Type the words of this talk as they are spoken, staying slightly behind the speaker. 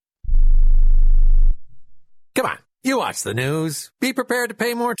You watch the news. Be prepared to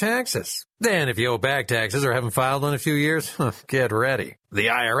pay more taxes. Then if you owe back taxes or haven't filed in a few years, get ready. The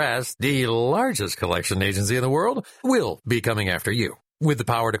IRS, the largest collection agency in the world, will be coming after you with the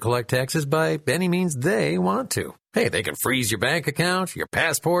power to collect taxes by any means they want to. Hey, they can freeze your bank account, your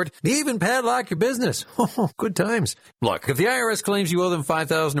passport, even padlock your business. Oh, good times. Look, if the IRS claims you owe them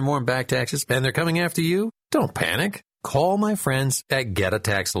 $5,000 or more in back taxes and they're coming after you, don't panic. Call my friends at Get a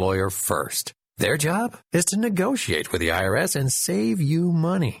Tax Lawyer first. Their job is to negotiate with the IRS and save you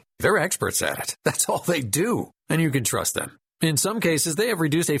money. They're experts at it. That's all they do, and you can trust them. In some cases, they have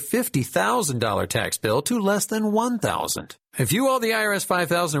reduced a $50,000 tax bill to less than $1,000. If you owe the IRS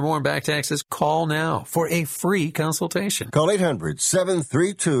 $5,000 or more in back taxes, call now for a free consultation. Call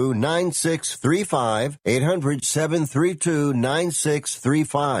 800-732-9635.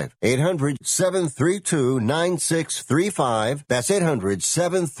 800-732-9635. 800-732-9635. That's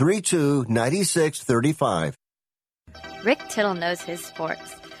 800-732-9635. Rick Tittle knows his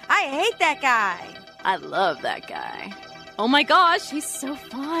sports. I hate that guy. I love that guy. Oh my gosh, he's so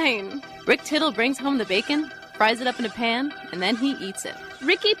fine. Rick Tittle brings home the bacon, fries it up in a pan, and then he eats it.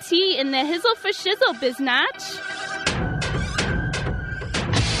 Ricky T in the hizzle for shizzle, biznatch.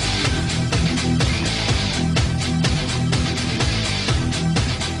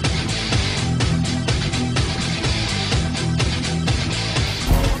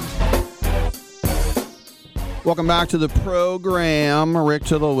 Welcome back to the program. Rick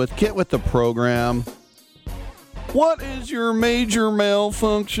Tittle with Get With The Program. What is your major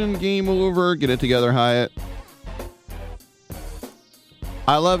malfunction? Game over. Get it together, Hyatt.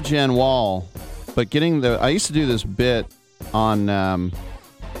 I love Jen Wall, but I used to do this bit on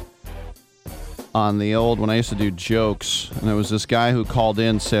the old, when I used to do jokes, and there was this guy who called in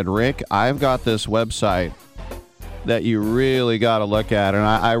and said, Rick, I've got this website that you really got to look at, and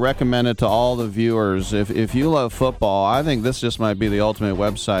I recommend it to all the viewers. If you love football, I think this just might be the ultimate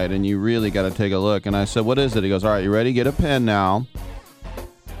website, and you really got to take a look. And I said, what is it? He goes, all right, you ready? Get a pen now.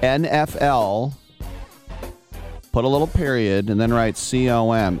 NFL, put a little period, and then write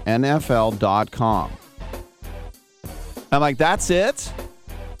COM, NFL.com. I'm like, that's it?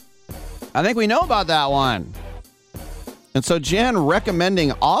 I think we know about that one. And so Jen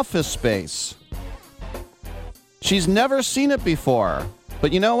recommending Office Space. She's never seen it before.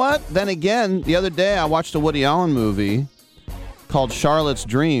 But you know what? Then again, the other day I watched a Woody Allen movie called Charlotte's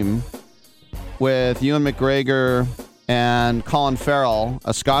Dream with Ewan McGregor and Colin Farrell,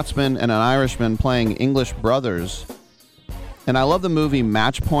 a Scotsman and an Irishman playing English brothers. And I love the movie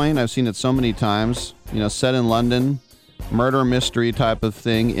Match Point. I've seen it so many times. You know, set in London, murder mystery type of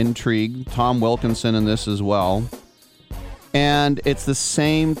thing, intrigue. Tom Wilkinson in this as well. And it's the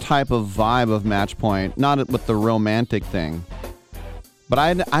same type of vibe of Match Point, not with the romantic thing. But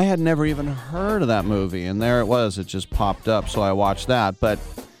I had never even heard of that movie, and there it was. It just popped up, so I watched that. But,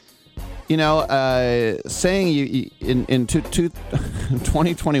 you know, saying in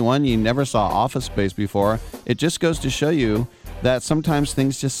 2021 you never saw Office Space before, it just goes to show you that sometimes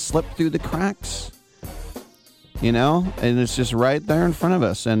things just slip through the cracks. You know, and it's just right there in front of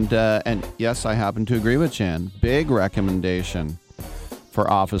us. And yes, I happen to agree with Jen. Big recommendation for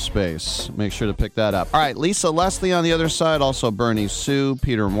Office Space. Make sure to pick that up. All right, Lisa Leslie on the other side. Also Bernie Sue,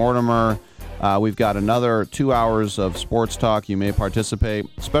 Peter Mortimer. We've got another 2 hours of sports talk. You may participate,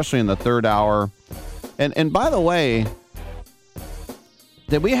 especially in the third hour. And by the way,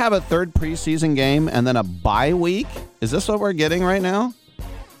 did we have a third preseason game and then a bye week? Is this what we're getting right now?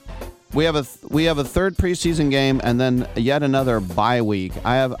 We have a third preseason game and then yet another bye week.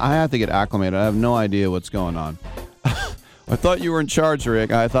 I have to get acclimated. I have no idea what's going on. I thought you were in charge,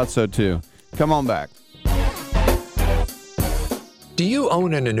 Rick. I thought so too. Come on back. Do you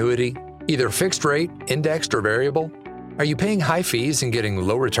own an annuity, either fixed rate, indexed, or variable? Are you paying high fees and getting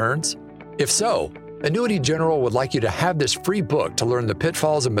low returns? If so, Annuity General would like you to have this free book to learn the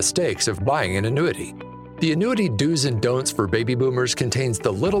pitfalls and mistakes of buying an annuity. The Annuity Do's and Don'ts for Baby Boomers contains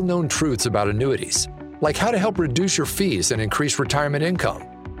the little-known truths about annuities, like how to help reduce your fees and increase retirement income.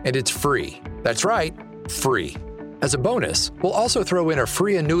 And it's free. That's right, free. As a bonus, we'll also throw in a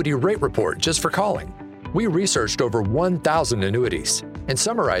free annuity rate report just for calling. We researched over 1,000 annuities and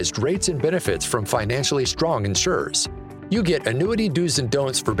summarized rates and benefits from financially strong insurers. You get Annuity Do's and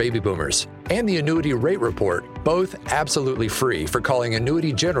Don'ts for Baby Boomers and the Annuity Rate Report, both absolutely free for calling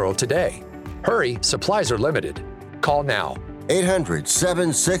Annuity General today. Hurry, supplies are limited. Call now.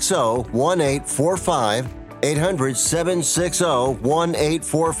 800-760-1845.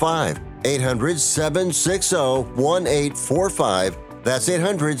 800-760-1845. 800-760-1845. That's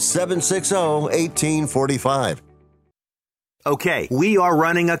 800-760-1845. Okay, we are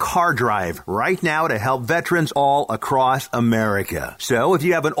running a car drive right now to help veterans all across America. So if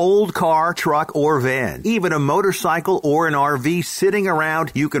you have an old car, truck, or van, even a motorcycle or an RV sitting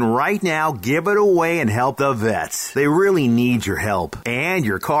around, you can right now give it away and help the vets. They really need your help. And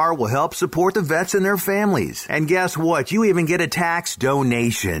your car will help support the vets and their families. And guess what? You even get a tax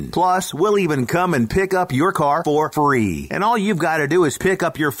donation. Plus, we'll even come and pick up your car for free. And all you've got to do is pick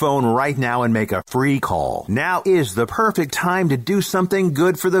up your phone right now and make a free call. Now is the perfect time to do something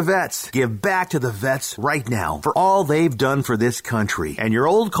good for the vets. Give back to the vets right now for all they've done for this country. And your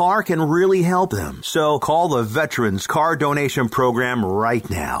old car can really help them. So call the Veterans Car Donation Program right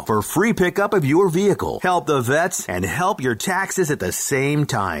now for free pickup of your vehicle. Help the vets and help your taxes at the same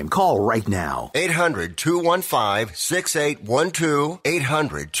time. Call right now. 800-215-6812.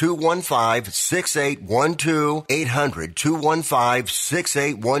 800-215-6812.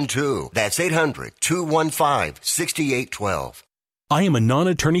 800-215-6812. That's 800-215-6812. I am a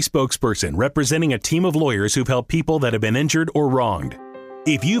non-attorney spokesperson representing a team of lawyers who've helped people that have been injured or wronged.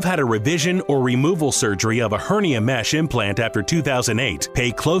 If you've had a revision or removal surgery of a hernia mesh implant after 2008,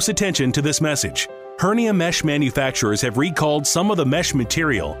 pay close attention to this message. Hernia mesh manufacturers have recalled some of the mesh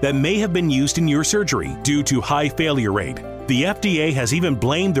material that may have been used in your surgery due to high failure rate. The FDA has even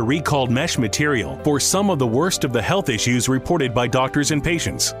blamed the recalled mesh material for some of the worst of the health issues reported by doctors and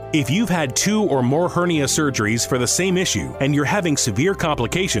patients. If you've had 2 or more hernia surgeries for the same issue and you're having severe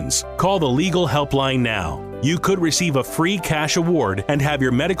complications, call the legal helpline now. You could receive a free cash award and have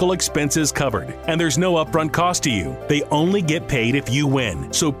your medical expenses covered. And there's no upfront cost to you. They only get paid if you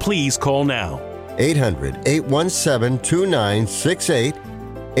win. So please call now. 800-817-2968.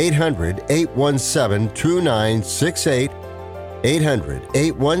 800-817-2968.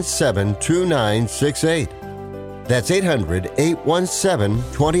 800-817-2968. That's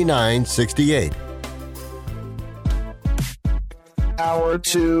 800-817-2968. Hour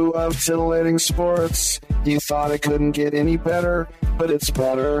 2 of titillating sports. You thought it couldn't get any better, but it's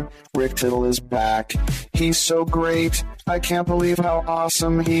better. Rick Tittle is back. He's so great. I can't believe how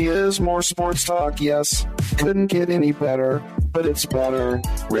awesome he is. More sports talk, yes. Couldn't get any better, but it's better.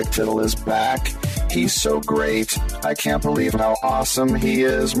 Rick Tittle is back. He's so great. I can't believe how awesome he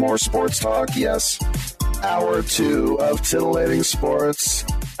is. More sports talk, yes. Hour 2 of titillating sports.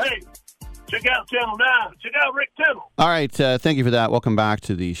 Hey, check out Channel 9. Check out Rick Tittle. All right, thank you for that. Welcome back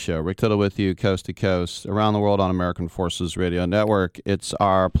to the show. Rick Tittle with you, coast to coast, around the world on American Forces Radio Network. It's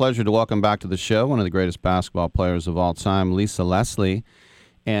our pleasure to welcome back to the show one of the greatest basketball players of all time, Lisa Leslie,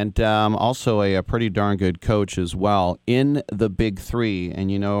 and also a pretty darn good coach as well in the Big Three. And,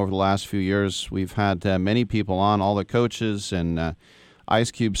 you know, over the last few years, we've had many people on, all the coaches, and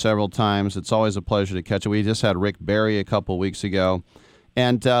Ice Cube several times. It's always a pleasure to catch it. We just had Rick Barry a couple weeks ago.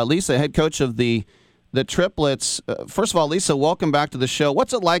 And Lisa, head coach of the Triplets. First of all, Lisa, welcome back to the show.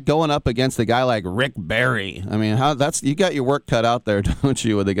 What's it like going up against a guy like Rick Barry? I mean, you got your work cut out there, don't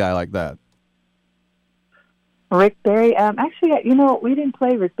you, with a guy like that? Rick Barry. Actually, you know, we didn't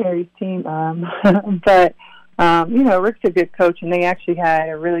play Rick Barry's team, but you know, Rick's a good coach, and they actually had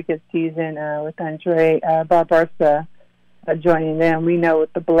a really good season with Andre Barbosa joining them. We know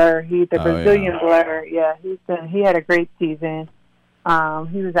with the Blur, the Brazilian Blur. Yeah, he had a great season.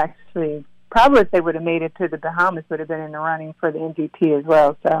 He was actually, probably if they would have made it to the Bahamas, would have been in the running for the MVP as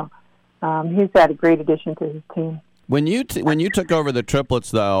well. So he's had a great addition to his team. When you took over the Triplets,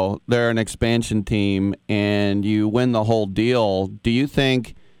 though, they're an expansion team, and you win the whole deal, do you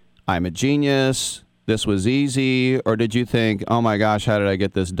think, I'm a genius, this was easy, or did you think, oh my gosh, how did I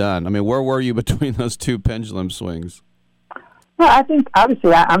get this done? I mean, where were you between those two pendulum swings? Well, I think,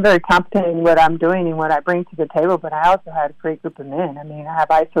 obviously, I'm very competent in what I'm doing and what I bring to the table, but I also had a great group of men. I mean, I have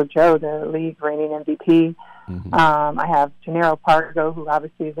ISO Joe, the league reigning MVP. Mm-hmm. I have Gennaro Pargo, who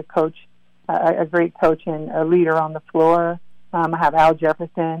obviously is a coach, a great coach and a leader on the floor. I have Al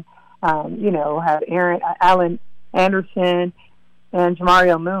Jefferson. You know, have Alan Anderson, and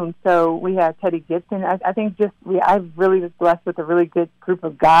Jamario Moon. So we had Teddy Gibson. I think I really was blessed with a really good group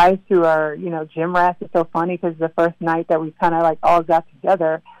of guys who are, you know, gym rats. It's so funny because the first night that we kind of like all got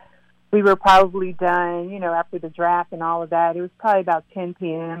together, we were probably done, you know, after the draft and all of that. It was probably about 10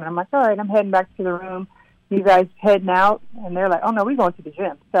 p.m. And I'm like, all right, I'm heading back to the room. You guys heading out? And they're like, oh, no, we're going to the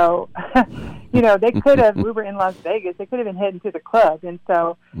gym. So, you know, they could have, we were in Las Vegas, they could have been heading to the club. And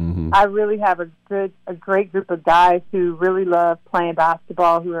so I really have a great group of guys who really love playing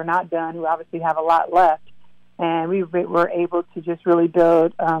basketball, who are not done, who obviously have a lot left. And we were able to just really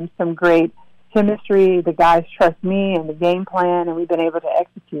build some great chemistry. The guys trust me and the game plan, and we've been able to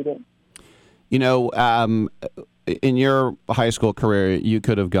execute it. You know, in your high school career, you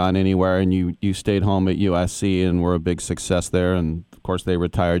could have gone anywhere, and you stayed home at USC and were a big success there. And of course, they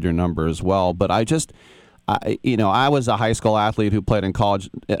retired your number as well. But I was a high school athlete who played in college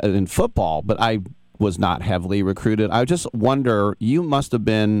in football, but I was not heavily recruited. I just wonder, you must have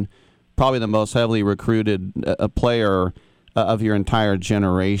been probably the most heavily recruited player of your entire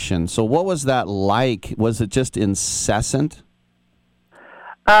generation. So what was that like? Was it just incessant?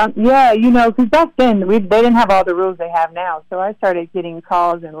 Yeah, because back then they didn't have all the rules they have now. So I started getting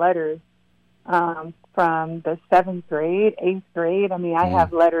calls and letters from the 7th grade, 8th grade. I mean, I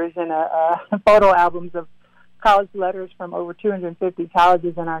have letters and photo albums of college letters from over 250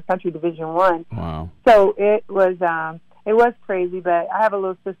 colleges in our country, Division I. Wow. So it was crazy, but I have a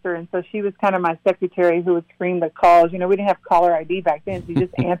little sister, and so she was kind of my secretary who would screen the calls. We didn't have caller ID back then, so you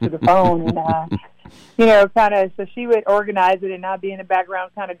just answered the phone and, so she would organize it and not be in the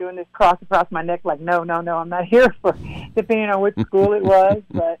background kind of doing this cross across my neck like, no, I'm not here for, depending on which school it was.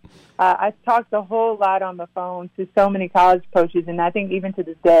 But I talked a whole lot on the phone to so many college coaches, and I think even to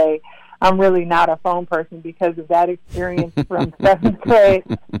this day, I'm really not a phone person because of that experience from 7th grade,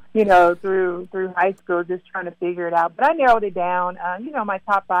 through high school, just trying to figure it out. But I narrowed it down. My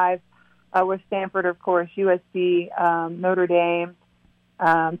top 5 was Stanford, of course, USC, Notre Dame,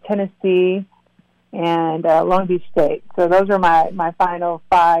 Tennessee, and Long Beach State. So those are my final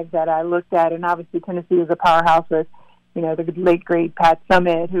 5 that I looked at. And obviously Tennessee was a powerhouse with, the late, great Pat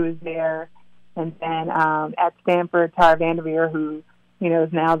Summitt, who was there. And then at Stanford, Tara Vanderveer, who,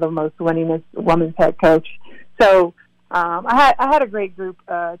 is now the most winningest women's head coach. So I had a great group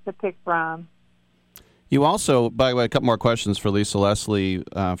to pick from. You also, by the way, a couple more questions for Lisa Leslie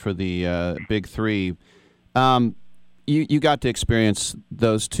for the Big Three. You got to experience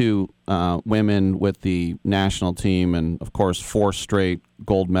those 2 women with the national team and, of course, 4 straight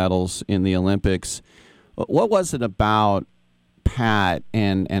gold medals in the Olympics. What was it about Pat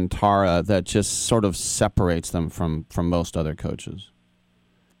and Tara that just sort of separates them from most other coaches?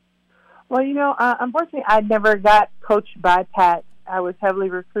 Well, unfortunately, I never got coached by Pat. I was heavily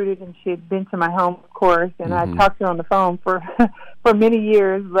recruited, and she had been to my home, of course, and I talked to her on the phone for many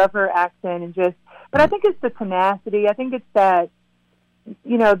years, love her accent, but I think it's the tenacity. I think it's that,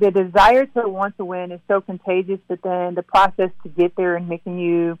 the desire to want to win is so contagious, but then the process to get there and making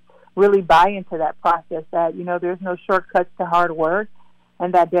you really buy into that process, that, there's no shortcuts to hard work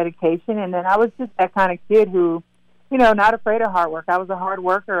and that dedication. And then I was just that kind of kid who, not afraid of hard work. I was a hard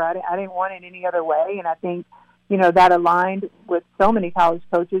worker. I didn't want it any other way. And I think, that aligned with so many college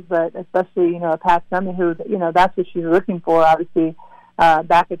coaches, but especially, Pat Summitt, who, that's what she's looking for, obviously,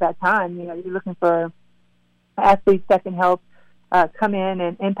 back at that time. You're looking for athletes that can help come in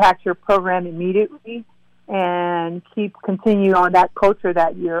and impact your program immediately and continue on that culture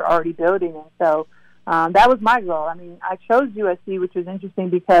that you're already building. And so that was my goal. I mean, I chose USC, which was interesting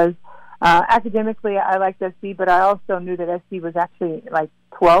because academically I liked SC, but I also knew that SC was actually like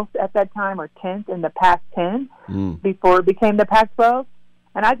 12th at that time or 10th in the Pac-10 before it became the Pac-12.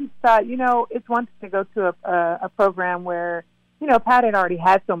 And I just thought, it's one thing to go to a program where, Pat had already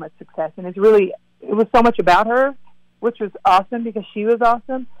had so much success, and it was so much about her, which was awesome because she was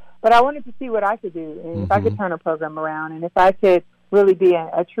awesome. But I wanted to see what I could do, and if I could turn a program around, and if I could really be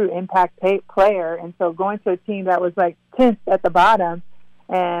a true impact player. And so going to a team that was like 10th at the bottom,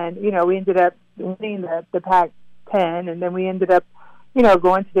 and, we ended up winning the Pac-10, and then we ended up,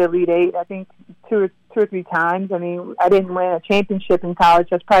 going to the Elite Eight, I think, two or three times. I mean, I didn't win a championship in college.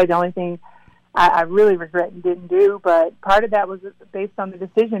 That's probably the only thing I really regret and didn't do. But part of that was based on the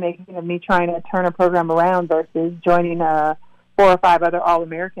decision-making of me trying to turn a program around versus joining 4 or 5 other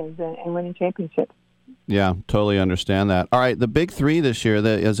All-Americans and winning championships. Yeah, totally understand that. All right, the Big Three this year,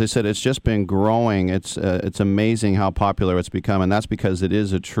 as I said, it's just been growing. It's amazing how popular it's become, and that's because it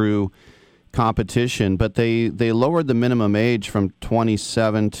is a true competition. But they lowered the minimum age from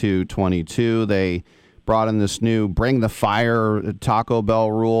 27 to 22. They brought in this new Bring the Fire Taco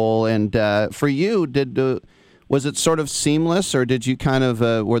Bell rule. And for you, was it sort of seamless, or did you kind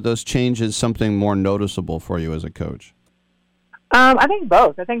of were those changes something more noticeable for you as a coach? I think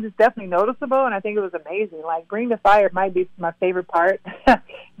both. I think it's definitely noticeable, and I think it was amazing. Like, Bring the Fire might be my favorite part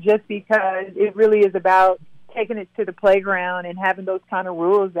just because it really is about taking it to the playground and having those kind of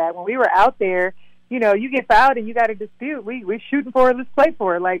rules that when we were out there, you get fouled and you got to dispute. We're shooting for it, let's play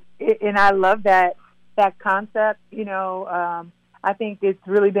for it. And I love that concept. I think it's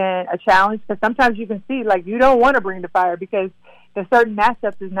really been a challenge because sometimes you can see, you don't want to bring the fire because the certain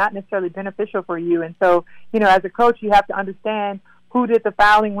matchups is not necessarily beneficial for you. And so, as a coach, you have to understand who did the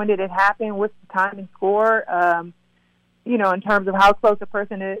fouling, when did it happen, what's the time and score, in terms of how close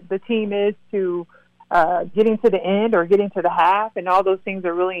the team is to getting to the end or getting to the half, and all those things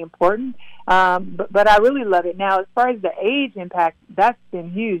are really important. But I really love it. Now, as far as the age impact, that's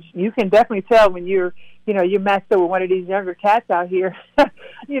been huge. You can definitely tell when you're matched up with one of these younger cats out here, and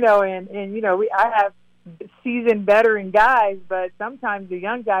I have seasoned veteran guys, but sometimes the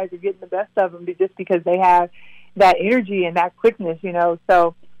young guys are getting the best of them just because they have that energy and that quickness,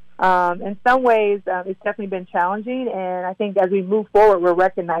 So in some ways, it's definitely been challenging, and I think as we move forward, we're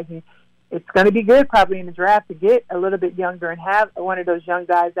recognizing it's going to be good probably in the draft to get a little bit younger and have one of those young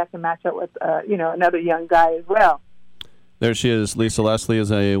guys that can match up with, another young guy as well. There she is. Lisa Leslie is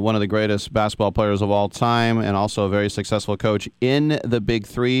one of the greatest basketball players of all time and also a very successful coach in the Big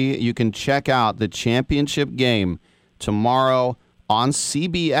Three. You can check out the championship game tomorrow on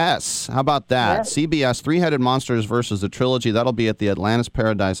CBS. How about that? Yes. CBS, Three-Headed Monsters versus the Trilogy. That'll be at the Atlantis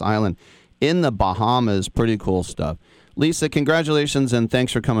Paradise Island in the Bahamas. Pretty cool stuff. Lisa, congratulations, and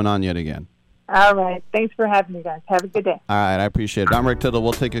thanks for coming on yet again. All right. Thanks for having me, guys. Have a good day. All right. I appreciate it. I'm Rick Tittle.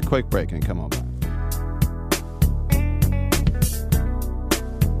 We'll take a quick break and come on back.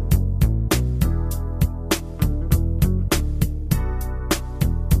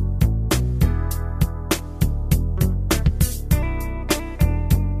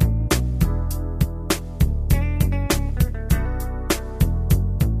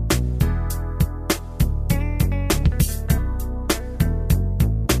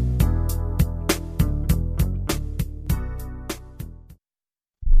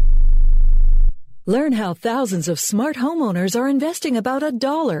 Learn how thousands of smart homeowners are investing about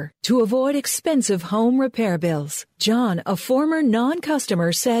 $1 to avoid expensive home repair bills. John, a former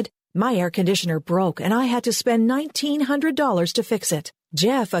non-customer, said, "My air conditioner broke and I had to spend $1,900 to fix it."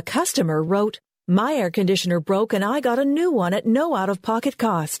 Jeff, a customer, wrote, "My air conditioner broke and I got a new one at no out-of-pocket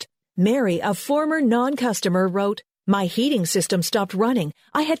cost." Mary, a former non-customer, wrote, "My heating system stopped running.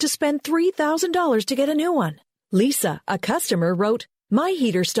 I had to spend $3,000 to get a new one." Lisa, a customer, wrote, "My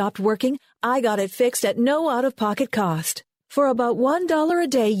heater stopped working. I got it fixed at no out-of-pocket cost." For about $1 a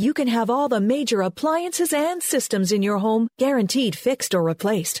day, you can have all the major appliances and systems in your home guaranteed fixed or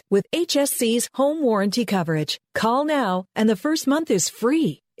replaced with HSC's home warranty coverage. Call now, and the first month is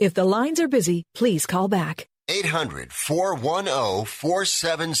free. If the lines are busy, please call back.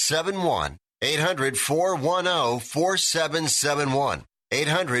 800-410-4771. 800-410-4771.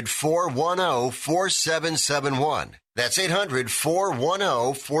 800-410-4771. That's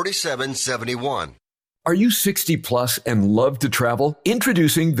 800-410-4771. Are you 60 plus and love to travel?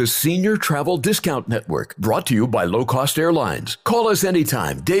 Introducing the Senior Travel Discount Network, brought to you by Low Cost Airlines. Call us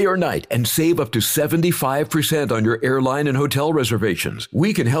anytime, day or night, and save up to 75% on your airline and hotel reservations.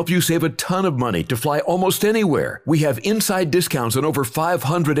 We can help you save a ton of money to fly almost anywhere. We have inside discounts on over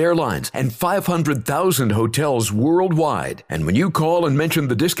 500 airlines and 500,000 hotels worldwide. And when you call and mention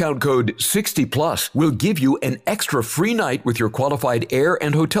the discount code 60 plus, we'll give you an extra free night with your qualified air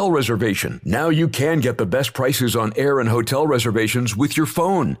and hotel reservation. Now you can get the best prices on air and hotel reservations with your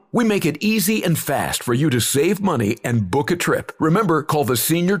phone. We make it easy and fast for you to save money and book a trip. Remember, call the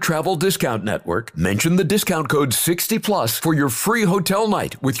Senior Travel Discount Network, mention the discount code 60 plus for your free hotel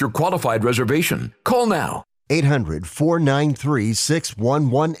night with your qualified reservation. Call now.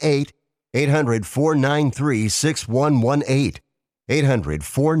 800-493-6118. 800-493-6118.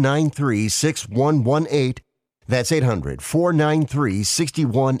 800-493-6118. That's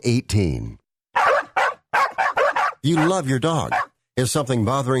 800-493-6118. You love your dog. Is something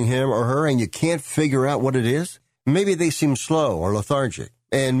bothering him or her and you can't figure out what it is? Maybe they seem slow or lethargic,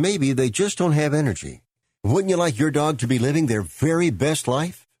 and maybe they just don't have energy. Wouldn't you like your dog to be living their very best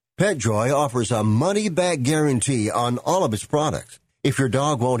life? PetJoy offers a money-back guarantee on all of its products. If your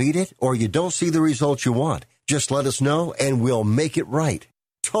dog won't eat it or you don't see the results you want, just let us know and we'll make it right.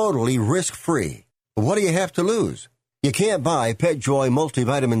 Totally risk-free. What do you have to lose? You can't buy PetJoy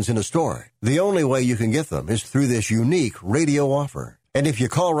multivitamins in a store. The only way you can get them is through this unique radio offer. And if you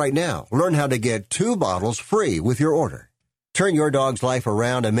call right now, learn how to get 2 bottles free with your order. Turn your dog's life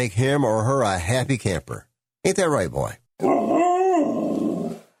around and make him or her a happy camper. Ain't that right, boy?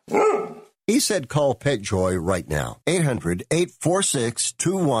 He said call PetJoy right now.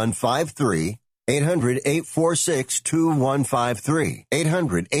 800-846-2153. 800-846-2153.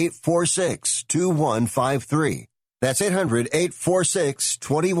 800-846-2153. That's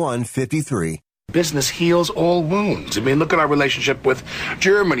 800-846-2153. Business heals all wounds. I mean, look at our relationship with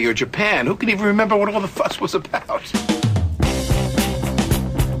Germany or Japan. Who can even remember what all the fuss was about?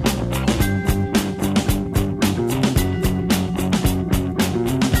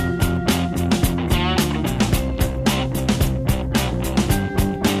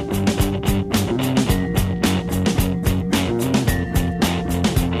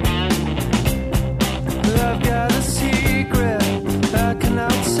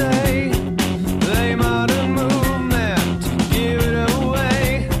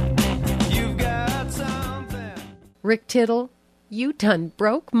 Rick Tittle, you done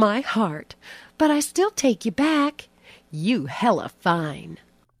broke my heart, but I still take you back. You hella fine.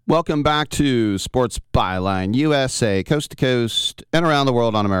 Welcome back to Sports Byline USA, coast to coast and around the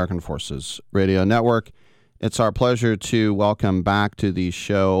world on American Forces Radio Network. It's our pleasure to welcome back to the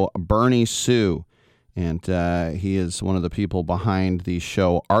show Bernie Su, and he is one of the people behind the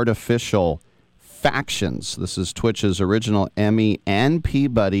show Artificial Factions. This is Twitch's original Emmy and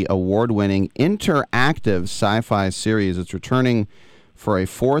Peabody award-winning interactive sci-fi series. It's returning for a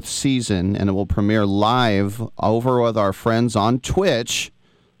 4th season, and it will premiere live over with our friends on Twitch,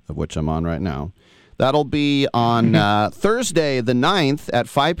 of which I'm on right now. That'll be on Thursday the 9th at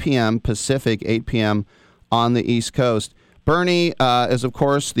 5 p.m. Pacific, 8 p.m. on the East Coast. Bernie is, of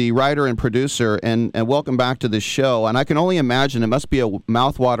course, the writer and producer, and welcome back to the show. And I can only imagine it must be a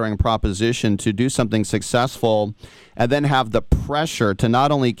mouth-watering proposition to do something successful and then have the pressure to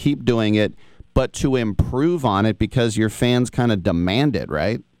not only keep doing it, but to improve on it because your fans kind of demand it,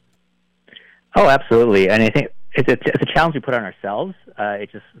 right? Oh, absolutely. And I think it's a challenge we put on ourselves.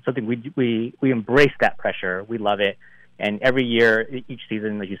 It's just something we embrace that pressure. We love it. And every year, each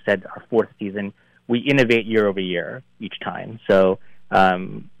season, like you said, our 4th season, we innovate year over year each time. So,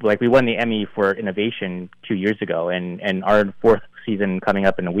 we won the Emmy for innovation 2 years ago, and our 4th season coming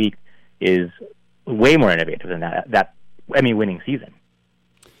up in a week is way more innovative than that Emmy-winning season.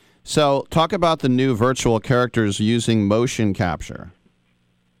 So, talk about the new virtual characters using motion capture.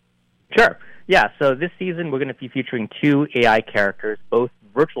 Sure. Yeah, so this season we're going to be featuring 2 AI characters, both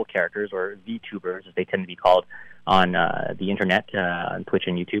virtual characters, or VTubers, as they tend to be called, on the internet, on Twitch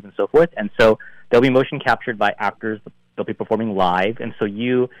and YouTube and so forth. And so they'll be motion captured by actors. They'll be performing live. And so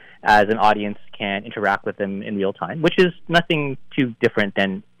you, as an audience, can interact with them in real time, which is nothing too different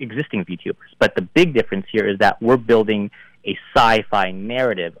than existing VTubers. But the big difference here is that we're building a sci-fi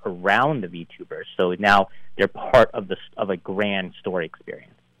narrative around the VTubers. So now they're part of a grand story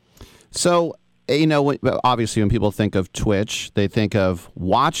experience. So, obviously when people think of Twitch, they think of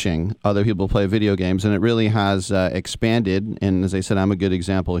watching other people play video games, and it really has expanded. And as I said, I'm a good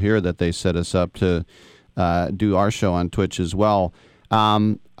example here that they set us up to do our show on Twitch as well.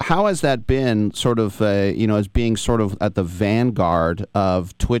 How has that been sort of, as being sort of at the vanguard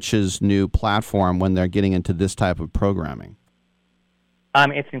of Twitch's new platform when they're getting into this type of programming?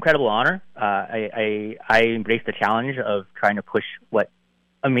 It's an incredible honor. I embrace the challenge of trying to push what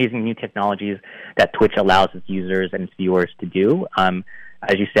amazing new technologies that Twitch allows its users and its viewers to do.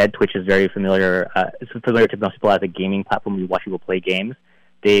 As you said, Twitch is very familiar. It's familiar to most people as a gaming platform. We watch people play games.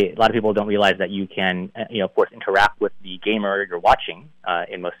 A lot of people don't realize that you can, of course, interact with the gamer you're watching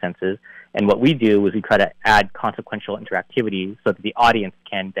in most senses. And what we do is we try to add consequential interactivity so that the audience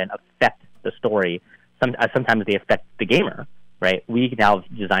can then affect the story. Sometimes they affect the gamer, right? We now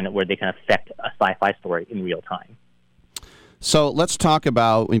design it where they can affect a sci-fi story in real time. So let's talk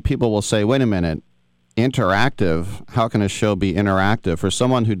about when people will say, wait a minute, interactive, how can a show be interactive? For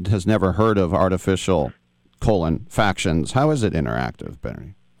someone who has never heard of Artificial Factions, how is it interactive,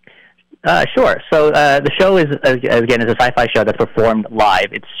 Bernie? Sure. So the show is a sci-fi show that's performed live.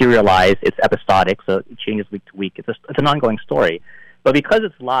 It's serialized. It's episodic, so it changes week to week. It's an ongoing story. But because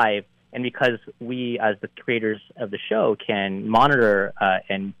it's live, and because we, as the creators of the show, can monitor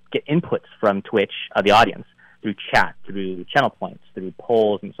and get inputs from Twitch, the audience, through chat, through channel points, through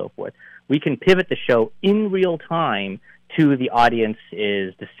polls, and so forth, we can pivot the show in real time to the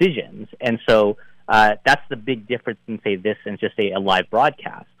audience's decisions. And so that's the big difference in, say, this and just, say, a live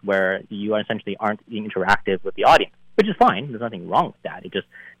broadcast, where you essentially aren't being interactive with the audience, which is fine. There's nothing wrong with that.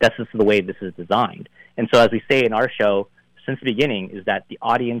 That's just the way this is designed. And so, as we say in our show, since the beginning, is that the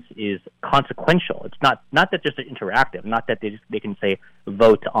audience is consequential. It's not that just interactive, not that they can say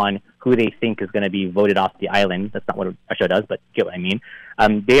vote on who they think is going to be voted off the island. That's not what our show does, but you get what I mean.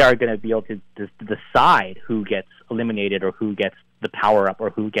 They are going to be able to decide who gets eliminated or who gets the power up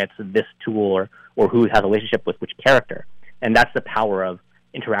or who gets this tool or who has a relationship with which character. And that's the power of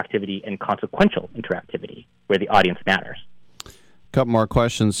interactivity and consequential interactivity, where the audience matters. Couple more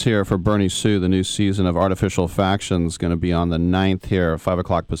questions here for Bernie Su. The new season of Artificial Factions is going to be on the 9th here, 5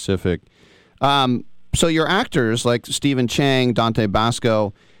 o'clock Pacific. So your actors, like Stephen Chang, Dante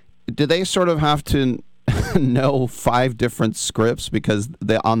Basco, do they sort of have to know 5 different scripts because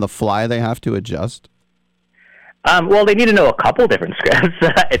on the fly they have to adjust? Well, they need to know a couple different scripts.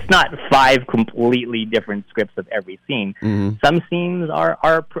 It's not 5 completely different scripts of every scene. Mm-hmm. Some scenes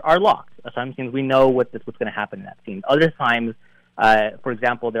are locked. Some scenes we know what's going to happen in that scene. Other times, for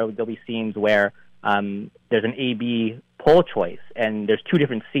example, there'll be scenes where there's an A-B poll choice, and there's 2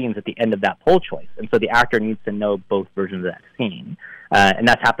 different scenes at the end of that poll choice, and so the actor needs to know both versions of that scene. And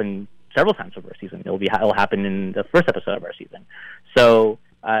that's happened several times over a season. It'll happen in the first episode of our season. So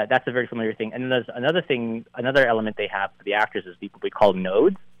that's a very familiar thing. And then there's another element they have for the actors is what we call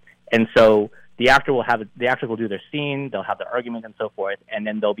nodes. And so the actors will do their scene, they'll have their argument and so forth, and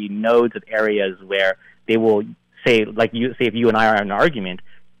then there'll be nodes of areas where they will say, if you and I are in an argument,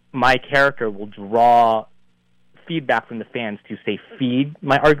 my character will draw feedback from the fans to say feed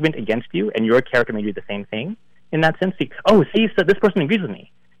my argument against you, and your character may do the same thing in that sense. So this person agrees with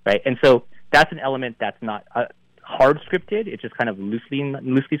me, right? And so that's an element that's not hard scripted. It's just kind of loosely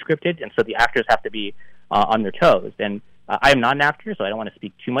scripted, and so the actors have to be on their toes. And I am not an actor, so I don't want to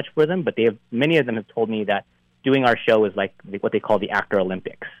speak too much for them, but many of them have told me that doing our show is like what they call the Actor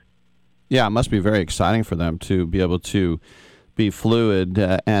Olympics. Yeah, it must be very exciting for them to be able to be fluid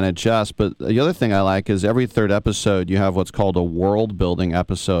and adjust. But the other thing I like is every third episode you have what's called a world-building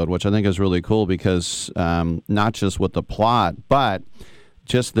episode, which I think is really cool because not just with the plot, but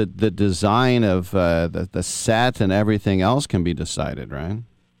just the design of the set and everything else can be decided, right?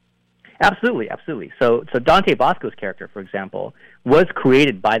 Absolutely. So Dante Bosco's character, for example, was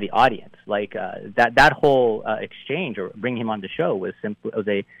created by the audience. Like that whole exchange or bringing him on the show was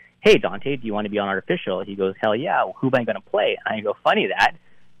a, hey, Dante, do you want to be on Artificial? He goes, hell yeah. Who am I going to play? And I go, funny that.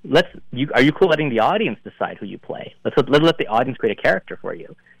 Are you cool letting the audience decide who you play? Let's let the audience create a character for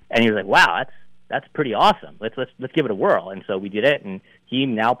you. And he was like, wow, that's pretty awesome. Let's give it a whirl. And so we did it, and he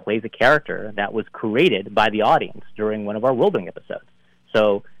now plays a character that was created by the audience during one of our world-building episodes.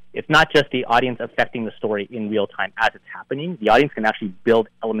 So it's not just the audience affecting the story in real time as it's happening. The audience can actually build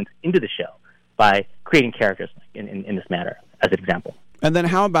elements into the show by creating characters in this manner, as an example. And then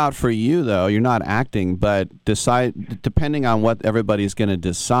how about for you, though? You're not acting, but depending on what everybody's going to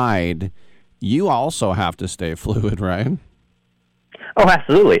decide, you also have to stay fluid, right? Oh,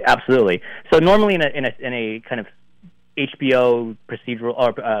 absolutely. So normally in a kind of HBO procedural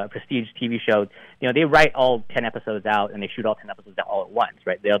or prestige TV show, they write all 10 episodes out and they shoot all 10 episodes out all at once,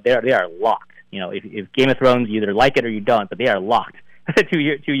 right? They are locked. If Game of Thrones, you either like it or you don't, but they are locked 2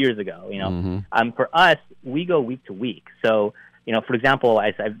 years ago. Mm-hmm. For us, we go week to week. So for example,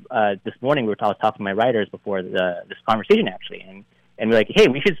 this morning I was talking to my writers before this conversation actually, and we're like, hey,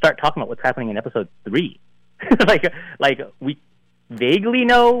 we should start talking about what's happening in episode 3. like we vaguely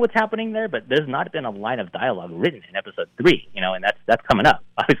know what's happening there, but there's not been a line of dialogue written in episode 3, and that's coming up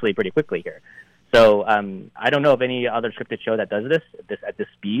obviously pretty quickly here. So I don't know of any other scripted show that does this at this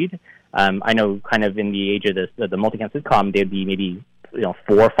speed. I know kind of in the age of the multicam sitcom, they'd be maybe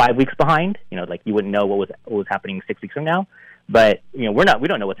 4 or 5 weeks behind. Like you wouldn't know what was happening 6 weeks from now. But we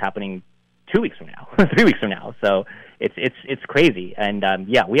don't know what's happening 2 weeks from now, 3 weeks from now. So it's crazy, and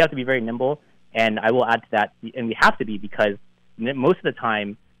we have to be very nimble. And I will add to that, and we have to be because most of the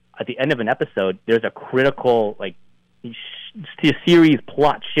time, at the end of an episode, there's a critical series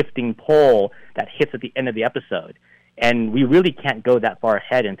plot shifting pole that hits at the end of the episode, and we really can't go that far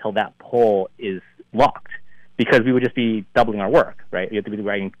ahead until that pole is locked because we would just be doubling our work, right? We have to be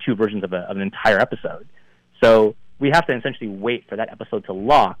writing 2 versions of an entire episode, so we have to essentially wait for that episode to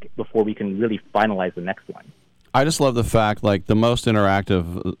lock before we can really finalize the next one. I just love the fact, like, the most interactive,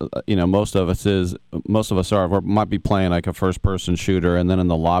 most of us might be playing like a first-person shooter, and then in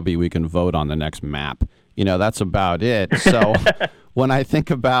the lobby we can vote on the next map. That's about it. So when I think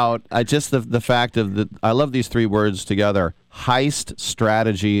about, the fact of I love these 3 words together: heist,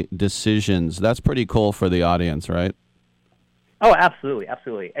 strategy, decisions. That's pretty cool for the audience, right? Oh, absolutely.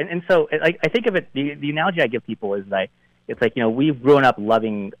 And so I think of it, the analogy I give people is that it's like, we've grown up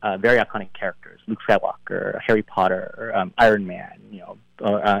loving very iconic characters, Luke Skywalker, Harry Potter, Iron Man,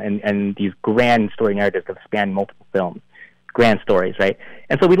 and these grand story narratives that span multiple films, grand stories, right?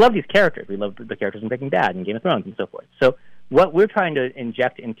 And so we love these characters. We love the characters in Breaking Bad and Game of Thrones and so forth. So what we're trying to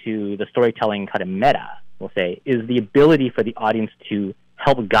inject into the storytelling kind of meta, we'll say, is the ability for the audience to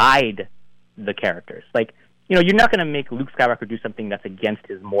help guide the characters. Like, you're not going to make Luke Skywalker do something that's against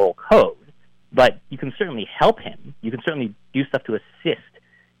his moral code, but you can certainly help him. You can certainly do stuff to assist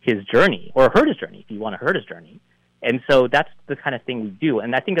his journey or hurt his journey if you want to hurt his journey. And so that's the kind of thing we do.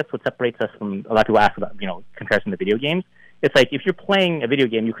 And I think that's what separates us from a lot of people ask about, comparison to video games. It's like if you're playing a video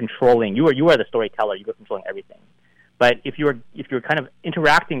game, you're controlling. You are the storyteller. You're controlling everything. But if you're kind of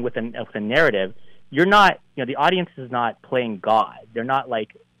interacting with a narrative, you're not. The audience is not playing God. They're not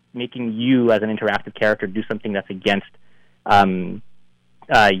like making you as an interactive character do something that's against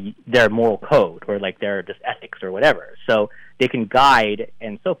their moral code or like their just ethics or whatever. So they can guide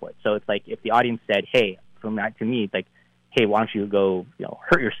and so forth. So it's like if the audience said, "Hey," from that to me, it's like, "Hey, why don't you go,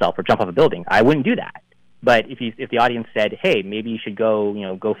 hurt yourself or jump off a building?" I wouldn't do that. But if the audience said, "Hey, maybe you should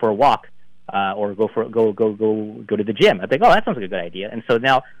go for a walk or go to the gym. I'd be like, oh, that sounds like a good idea. And so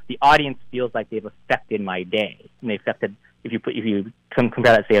now the audience feels like they've affected my day. And they affected, if you compare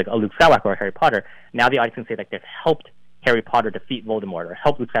that, say, like a Luke Skywalker or Harry Potter, now the audience can say, like, they've helped Harry Potter defeat Voldemort or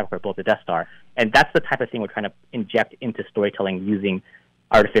help Luke Skywalker blow up the Death Star. And that's the type of thing we're trying to inject into storytelling using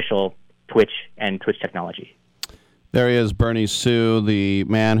artificial Twitch and Twitch technology. There he is, Bernie Su, the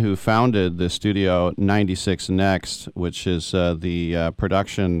man who founded the Studio 96 Next, which is the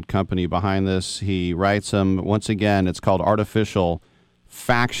production company behind this. He writes them. Once again, it's called Artificial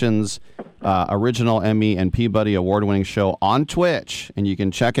Factions, original Emmy and Peabody award-winning show on Twitch. And you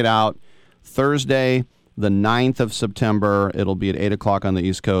can check it out Thursday, the 9th of September. It'll be at 8 o'clock on the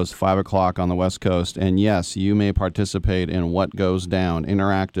East Coast, 5 o'clock on the West Coast. And yes, you may participate in what goes down.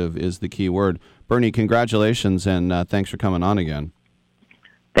 Interactive is the key word. Bernie, congratulations, and thanks for coming on again.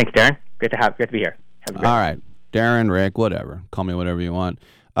 Thanks, Darren. Great to be here. All right. Darren, Rick, whatever. Call me whatever you want.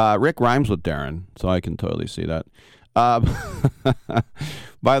 Rick rhymes with Darren, so I can totally see that. By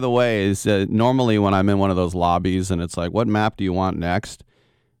the way, normally when I'm in one of those lobbies and it's like, what map do you want next?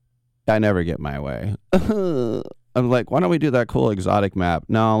 I never get my way. I'm like, why don't we do that cool exotic map?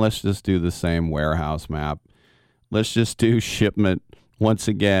 No, let's just do the same warehouse map. Let's just do shipment once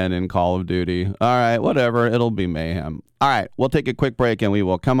again in Call of Duty. All right, whatever. It'll be mayhem. All right, we'll take a quick break and we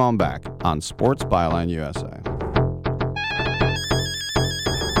will come on back on Sports Byline USA.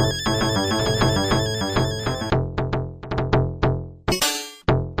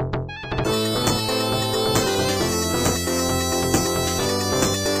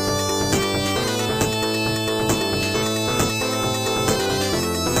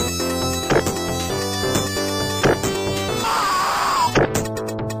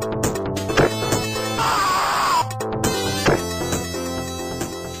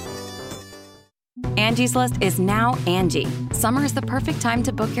 Angie's List is now Angie. Summer is the perfect time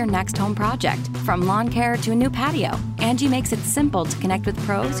to book your next home project. From lawn care to a new patio, Angie makes it simple to connect with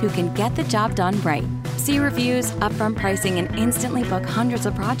pros who can get the job done right. See reviews, upfront pricing, and instantly book hundreds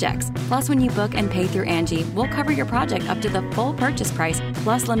of projects. Plus, when you book and pay through Angie, we'll cover your project up to the full purchase price,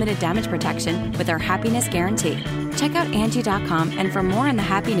 plus limited damage protection with our Happiness Guarantee. Check out Angie.com, and for more on the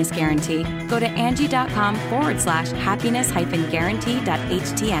Happiness Guarantee, go to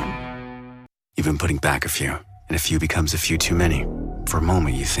Angie.com/happiness-guarantee.htm. You've been putting back a few, and a few becomes a few too many. For a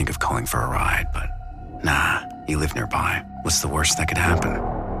moment, you think of calling for a ride, but nah, you live nearby. What's the worst that could happen?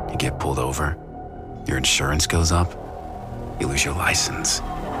 You get pulled over, your insurance goes up, you lose your license,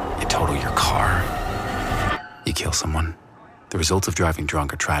 you total your car, you kill someone. The results of driving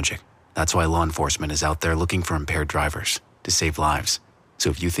drunk are tragic. That's why law enforcement is out there looking for impaired drivers to save lives. So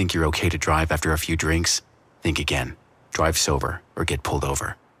if you think you're okay to drive after a few drinks, think again. Drive sober or get pulled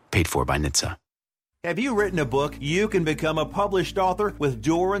over. Paid for by NHTSA. Have you written a book? You can become a published author with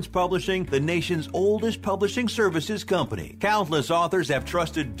Dorrance Publishing, the nation's oldest publishing services company. Countless authors have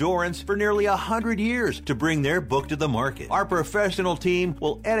trusted Dorrance for nearly 100 years to bring their book to the market. Our professional team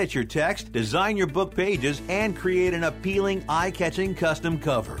will edit your text, design your book pages, and create an appealing, eye-catching custom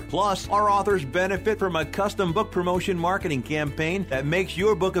cover. Plus, our authors benefit from a custom book promotion marketing campaign that makes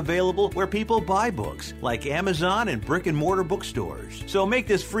your book available where people buy books, like Amazon and brick-and-mortar bookstores. So make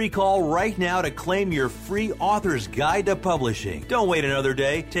this free call right now to claim your free author's guide to publishing. Don't wait another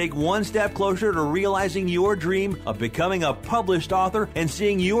day. Take one step closer to realizing your dream of becoming a published author and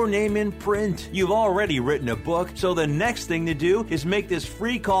seeing your name in print. You've already written a book, so the next thing to do is make this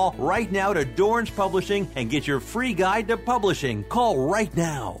free call right now to Dorrance Publishing and get your free guide to publishing. Call right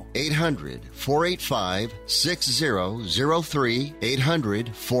now. 800-485-6003.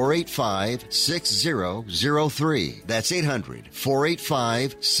 800-485-6003. That's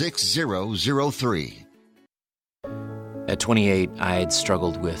 800-485-6003. At 28, I had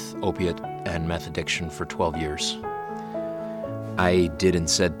struggled with opiate and meth addiction for 12 years. I did and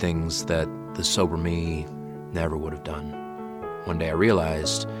said things that the sober me never would have done. One day I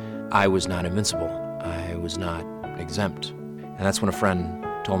realized I was not invincible. I was not exempt. And that's when a friend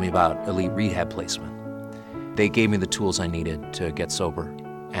told me about Elite Rehab Placement. They gave me the tools I needed to get sober,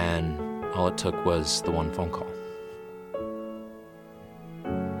 and all it took was the one phone call.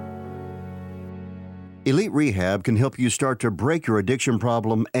 Elite Rehab can help you start to break your addiction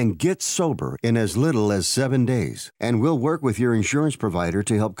problem and get sober in as little as 7 days. And we'll work with your insurance provider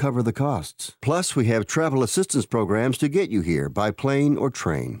to help cover the costs. Plus, we have travel assistance programs to get you here by plane or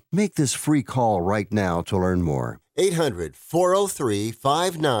train. Make this free call right now to learn more.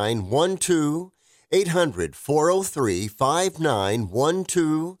 800-403-5912.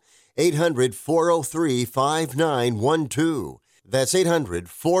 800-403-5912. 800-403-5912. That's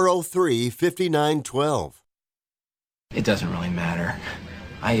 800-403-5912. It doesn't really matter.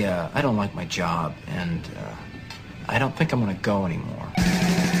 I don't like my job, and I don't think I'm going to go anymore.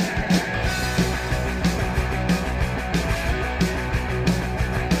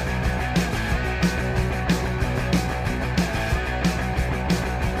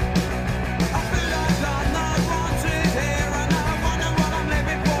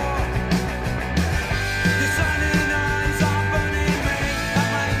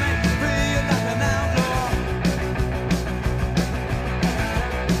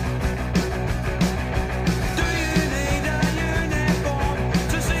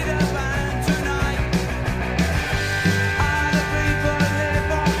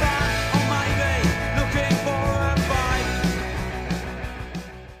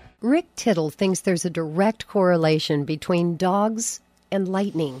 Rick Tittle thinks there's a direct correlation between dogs and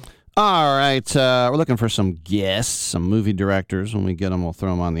lightning. All right, we're looking for some guests, some movie directors. When we get them, we'll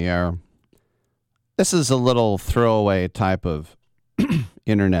throw them on the air. This is a little throwaway type of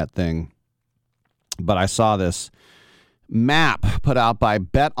internet thing, but I saw this map put out by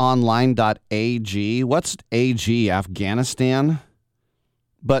betonline.ag. What's AG? Afghanistan?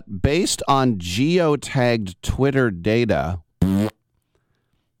 But based on geotagged Twitter data,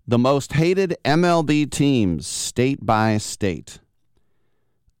 the most hated MLB teams state by state.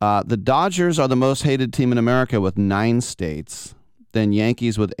 The Dodgers are the most hated team in America with 9 states. Then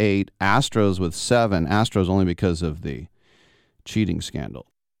Yankees with 8, Astros with 7. Astros only because of the cheating scandal.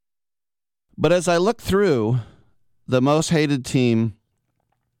 But as I look through, the most hated team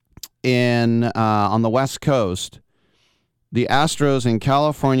on the West Coast, the Astros in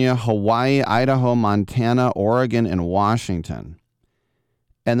California, Hawaii, Idaho, Montana, Oregon, and Washington.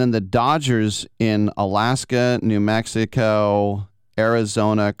 And then the Dodgers in Alaska, New Mexico,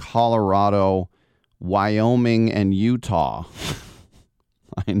 Arizona, Colorado, Wyoming, and Utah.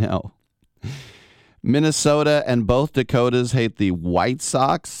 I know. Minnesota and both Dakotas hate the White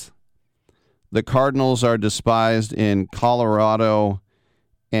Sox. The Cardinals are despised in Colorado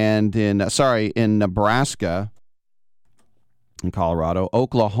and in Nebraska and Colorado.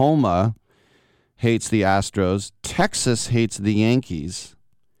 Oklahoma hates the Astros. Texas hates the Yankees.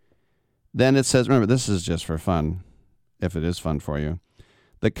 Then it says, remember, this is just for fun, if it is fun for you.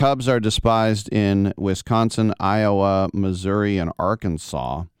 The Cubs are despised in Wisconsin, Iowa, Missouri, and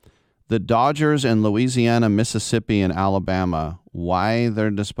Arkansas. The Dodgers in Louisiana, Mississippi, and Alabama. Why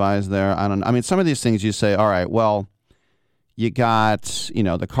they're despised there, I don't know. I mean, some of these things you say, all right, well, you got,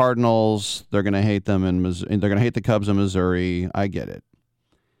 the Cardinals, they're going to hate them in Missouri. They're going to hate the Cubs in Missouri. I get it.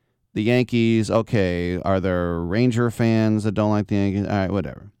 The Yankees, okay, are there Ranger fans that don't like the Yankees? All right,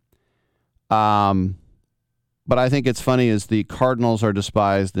 whatever. But I think it's funny is the Cardinals are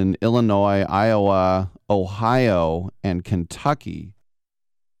despised in Illinois, Iowa, Ohio, and Kentucky.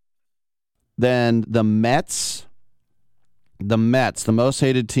 Then the Mets, the most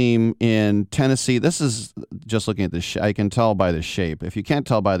hated team in Tennessee. This is just looking at the I can tell by the shape. If you can't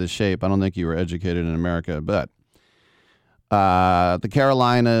tell by the shape, I don't think you were educated in America. But the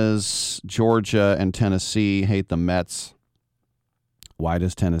Carolinas, Georgia, and Tennessee hate the Mets. Why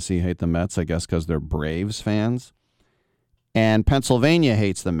does Tennessee hate the Mets? I guess because they're Braves fans. And Pennsylvania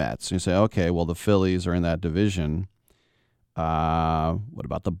hates the Mets. You say, okay, well, the Phillies are in that division. What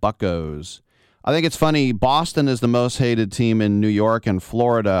about the Buccos? I think it's funny. Boston is the most hated team in New York and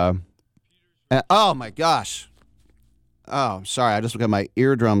Florida. And, oh, my gosh. Oh, I'm sorry. I just got my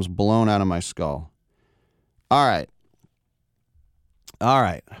eardrums blown out of my skull. All right. All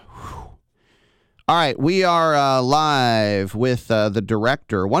right, we are live with the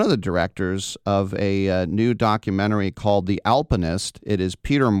director, one of the directors of a new documentary called The Alpinist. It is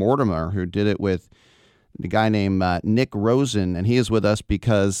Peter Mortimer who did it with a guy named Nick Rosen, and he is with us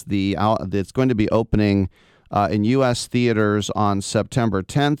because it's going to be opening in U.S. theaters on September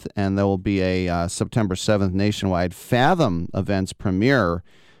 10th, and there will be a September 7th nationwide Fathom Events premiere,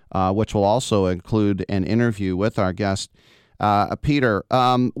 which will also include an interview with our guest, Peter,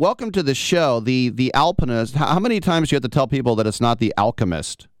 welcome to the show. The Alpinist. How many times do you have to tell people that it's not the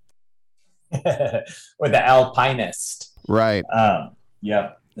Alchemist? Or the Alpinist. Right.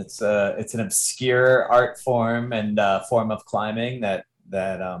 Yep. It's an obscure art form and form of climbing that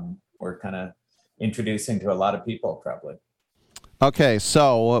we're kind of introducing to a lot of people, probably. Okay,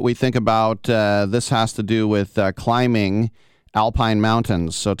 so what we think about this has to do with climbing alpine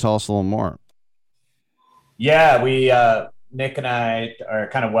mountains. So tell us a little more. Yeah, we Nick and I are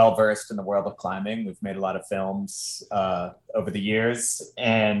kind of well-versed in the world of climbing. We've made a lot of films over the years,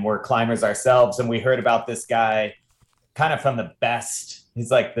 and we're climbers ourselves. And we heard about this guy kind of from the best.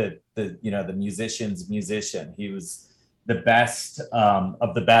 He's like the musician's musician. He was the best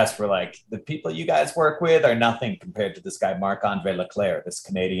of the best were like, the people you guys work with are nothing compared to this guy, Marc-Andre Leclerc, this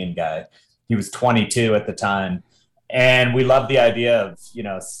Canadian guy. He was 22 at the time. And we love the idea of,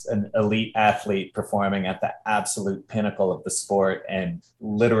 an elite athlete performing at the absolute pinnacle of the sport and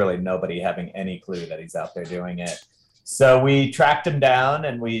literally nobody having any clue that he's out there doing it. So we tracked him down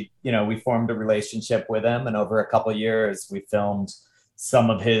and we formed a relationship with him. And over a couple of years, we filmed some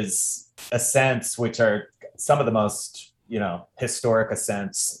of his ascents, which are some of the most, historic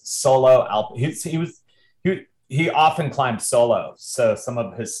ascents, solo. He often climbed solo. So some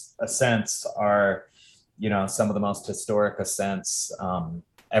of his ascents are, some of the most historic ascents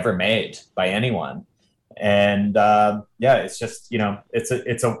ever made by anyone. And it's just,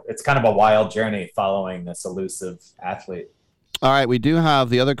 it's kind of a wild journey following this elusive athlete. All right, we do have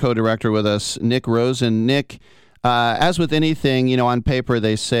the other co-director with us, Nick Rosen. Nick, as with anything, on paper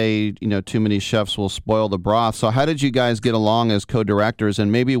they say, too many chefs will spoil the broth. So how did you guys get along as co-directors?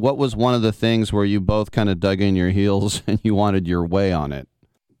 And maybe what was one of the things where you both kind of dug in your heels and you wanted your way on it?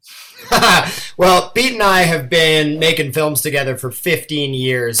 Well, Pete and I have been making films together for 15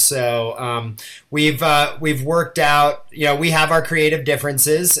 years, so we've worked out. We have our creative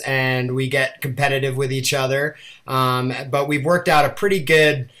differences, and we get competitive with each other. But we've worked out a pretty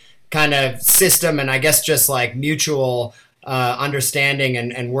good kind of system, and I guess just like mutual understanding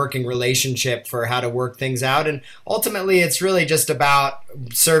and working relationship for how to work things out. And ultimately, it's really just about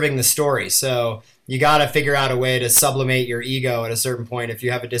serving the story. So you got to figure out a way to sublimate your ego at a certain point if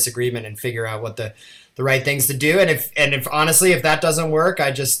you have a disagreement and figure out what the right things to do. And if honestly, if that doesn't work,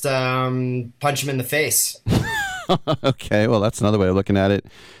 I just punch him in the face. Okay, well, that's another way of looking at it.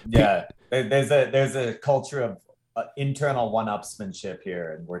 Yeah, there's a culture of internal one-upsmanship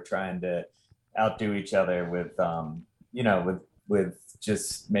here, and we're trying to outdo each other with with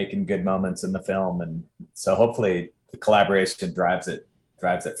just making good moments in the film. And so hopefully the collaboration drives it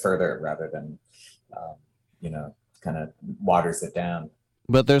further rather than kind of waters it down.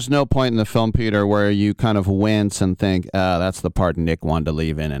 But there's no point in the film, Peter, where you kind of wince and think, that's the part Nick wanted to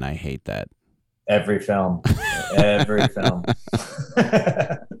leave in, and I hate that. Every film.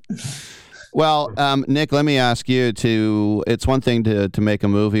 Well, Nick, let me ask you it's one thing to make a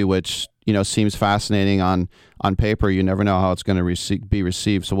movie which, seems fascinating on paper. You never know how it's going to be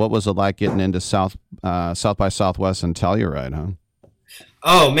received. So what was it like getting into South by Southwest and Telluride, huh?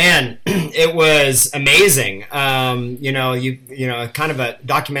 Oh man, it was amazing. Kind of a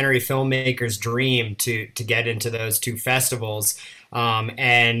documentary filmmaker's dream to get into those two festivals.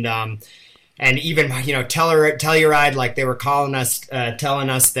 And even, Telluride, like they were telling us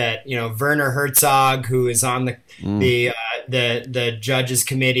that, Werner Herzog, who is on the judges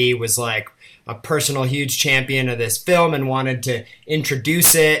committee, was like a personal huge champion of this film and wanted to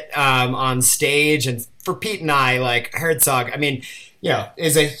introduce it on stage. And for Pete and I, like Herzog,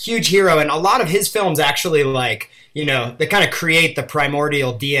 is a huge hero, and a lot of his films actually they kind of create the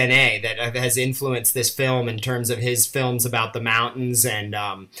primordial DNA that has influenced this film in terms of his films about the mountains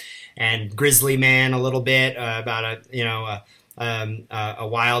and Grizzly Man a little bit about a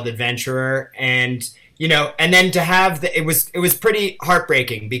wild adventurer, and then to have it was pretty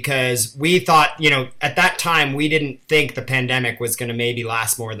heartbreaking because we thought, at that time we didn't think the pandemic was going to maybe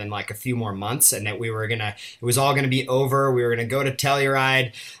last more than like a few more months, and that it was all going to be over. We were going to go to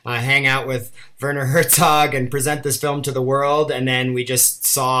Telluride, hang out with Werner Herzog and present this film to the world. And then we just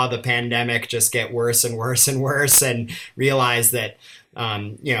saw the pandemic just get worse and worse and worse, and realized that,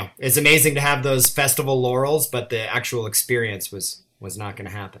 it's amazing to have those festival laurels, but the actual experience was not going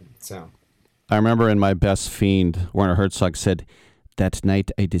to happen. So I remember in My Best Fiend, Werner Herzog said, "That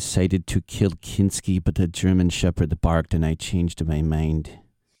night I decided to kill Kinski, but a German Shepherd barked and I changed my mind."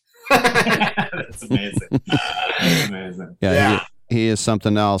 That's amazing. That's amazing. Yeah. He is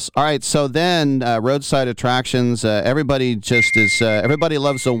something else. All right, so then roadside attractions, everybody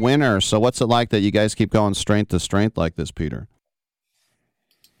loves a winner. So what's it like that you guys keep going strength to strength like this, Peter?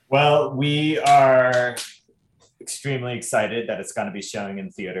 Well, we are extremely excited that it's going to be showing in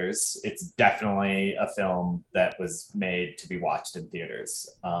theaters. It's definitely a film that was made to be watched in theaters.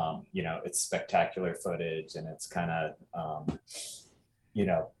 It's spectacular footage, and it's kind of,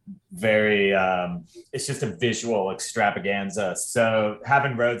 very, it's just a visual extravaganza. So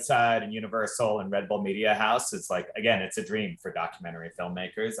having Roadside and Universal and Red Bull Media House is like, again, it's a dream for documentary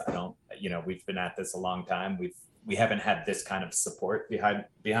filmmakers. We've been at this a long time. We haven't had this kind of support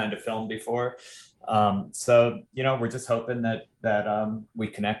behind a film before. So we're just hoping that we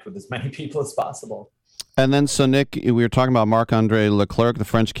connect with as many people as possible. And then, so Nick, we were talking about Marc-Andre Leclerc, the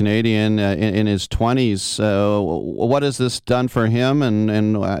French Canadian, in his 20s. What has this done for him?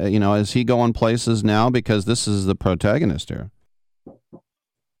 And is he going places now? Because this is the protagonist here.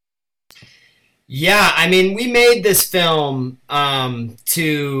 Yeah, I mean, we made this film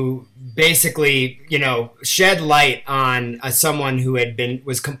to basically, shed light on someone who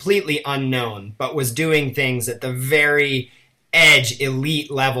was completely unknown, but was doing things at the very edge, elite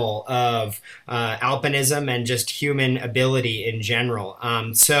level of alpinism and just human ability in general.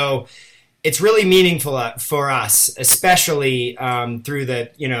 So it's really meaningful for us, especially through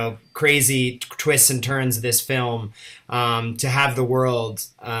the crazy twists and turns of this film, to have the world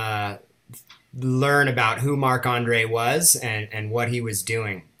learn about who Marc-Andre was and what he was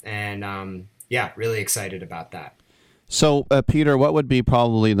doing. And really excited about that. So, Peter, what would be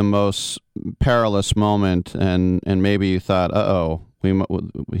probably the most perilous moment, and maybe you thought,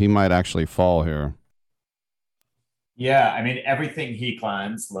 he might actually fall here? Yeah, I mean, everything he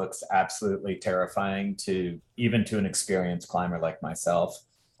climbs looks absolutely terrifying even to an experienced climber like myself.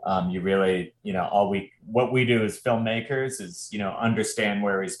 You really, what we do as filmmakers is, understand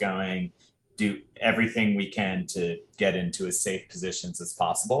where he's going, do everything we can to get into as safe positions as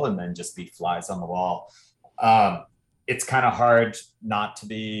possible, and then just be flies on the wall. It's kind of hard not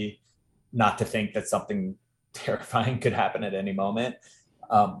to think that something terrifying could happen at any moment.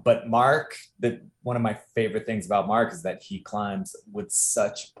 But Mark, one of my favorite things about Mark is that he climbs with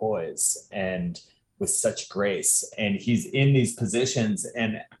such poise and with such grace, and he's in these positions.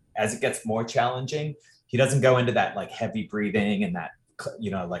 And as it gets more challenging, he doesn't go into that like heavy breathing and that,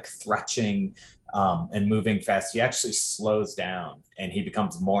 like thrutching and moving fast. He actually slows down and he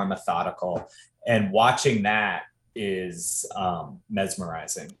becomes more methodical. And watching that is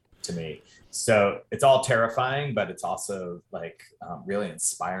mesmerizing to me. So it's all terrifying, but it's also like really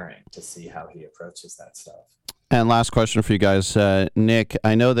inspiring to see how he approaches that stuff. And last question for you guys, Nick.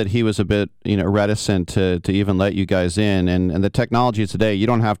 I know that he was a bit, reticent to even let you guys in, and the technology today, you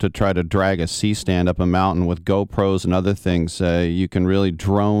don't have to try to drag a C-stand up a mountain with GoPros and other things. You can really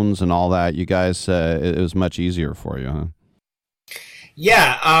drones and all that. You guys, it was much easier for you, huh?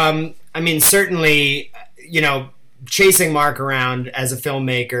 Yeah, I mean, certainly, chasing Mark around as a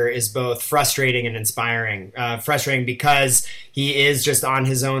filmmaker is both frustrating and inspiring. Frustrating because he is just on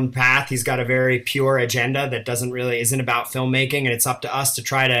his own path. He's got a very pure agenda that isn't about filmmaking, and it's up to us to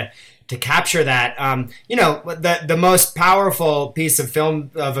try to capture that. The most powerful piece of film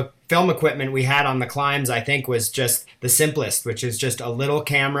equipment we had on the climbs, I think, was just the simplest, which is just a little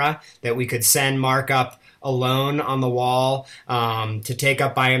camera that we could send Mark up alone on the wall to take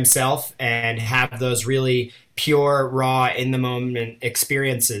up by himself and have those really pure, raw, in-the-moment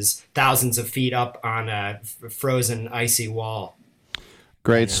experiences thousands of feet up on a frozen, icy wall.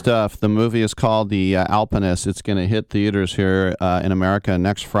 Great stuff. The movie is called The Alpinist. It's going to hit theaters here in America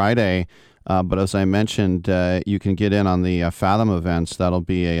next Friday. But as I mentioned, you can get in on the Fathom events. That'll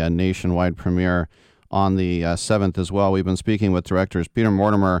be a nationwide premiere on the 7th as well. We've been speaking with directors Peter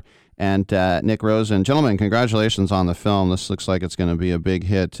Mortimer and Nick Rosen. Gentlemen, congratulations on the film. This looks like it's going to be a big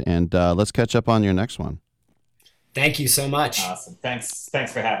hit. And let's catch up on your next one. Thank you so much. Awesome. Thanks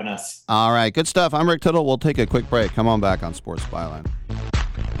for having us. All right. Good stuff. I'm Rick Tittle. We'll take a quick break. Come on back on Sports Byline.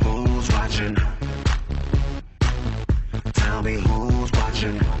 Who's watching? Tell me who's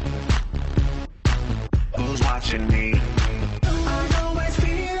watching? Who's watching me? I always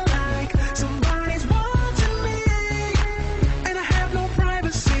feel like somebody's watching me, and I have no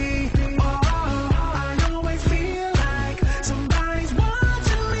privacy. Oh, I always feel like somebody's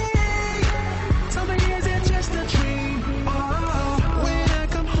watching me. Tell me, is it just a dream? Oh, when I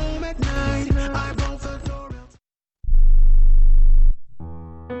come home at night, I roll the door out.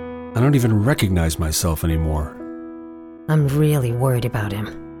 I don't even recognize myself anymore. I'm really worried about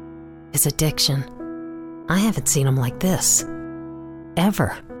him. His addiction. I haven't seen him like this.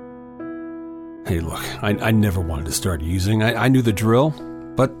 Ever. Hey, look, I never wanted to start using. I knew the drill,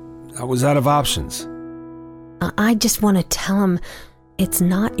 but I was out of options. I just want to tell him it's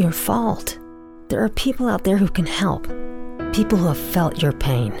not your fault. There are people out there who can help. People who have felt your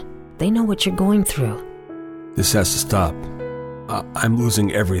pain. They know what you're going through. This has to stop. I'm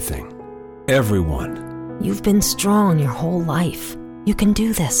losing everything. Everyone. You've been strong your whole life. You can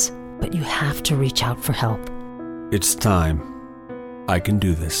do this, but you have to reach out for help. It's time. I can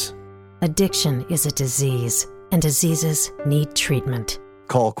do this. Addiction is a disease, and diseases need treatment.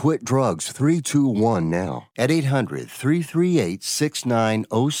 Call Quit Drugs 321 now at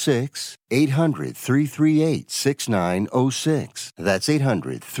 800-338-6906. 800-338-6906. That's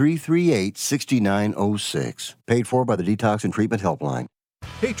 800-338-6906. Paid for by the Detox and Treatment Helpline.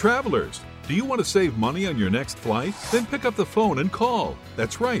 Hey travelers, Do you want to save money on your next flight? Then pick up the phone and call.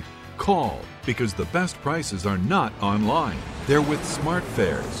 That's right, call, because the best prices are not online. They're with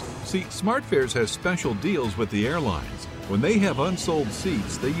SmartFares. See, SmartFares has special deals with the airlines. When they have unsold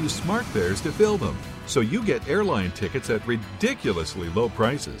seats, they use SmartFares to fill them. So you get airline tickets at ridiculously low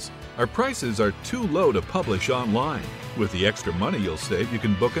prices. Our prices are too low to publish online. With the extra money you'll save, you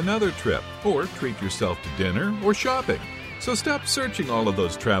can book another trip or treat yourself to dinner or shopping. So stop searching all of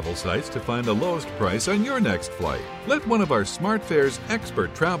those travel sites to find the lowest price on your next flight. Let one of our SmartFares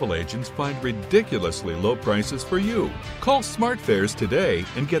expert travel agents find ridiculously low prices for you. Call SmartFares today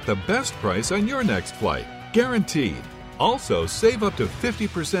and get the best price on your next flight. Guaranteed. Also, save up to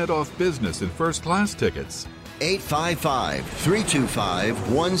 50% off business and first class tickets.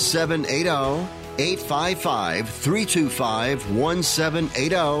 855-325-1780.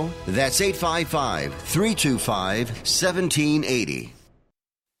 855-325-1780. That's 855-325-1780.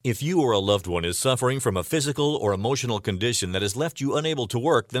 If you or a loved one is suffering from a physical or emotional condition that has left you unable to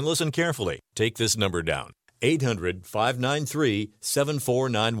work, then listen carefully. Take this number down.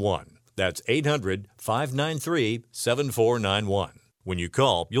 800-593-7491. That's 800-593-7491. When you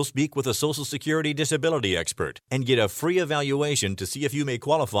call, you'll speak with a Social Security disability expert and get a free evaluation to see if you may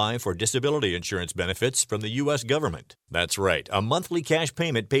qualify for disability insurance benefits from the U.S. government. That's right, a monthly cash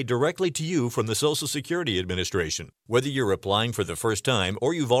payment paid directly to you from the Social Security Administration. Whether you're applying for the first time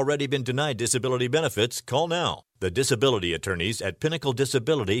or you've already been denied disability benefits, call now. The disability attorneys at Pinnacle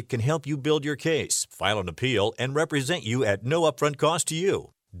Disability can help you build your case, file an appeal, and represent you at no upfront cost to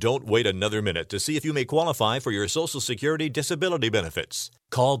you. Don't wait another minute to see if you may qualify for your Social Security disability benefits.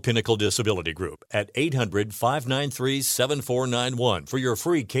 Call Pinnacle Disability Group at 800-593-7491 for your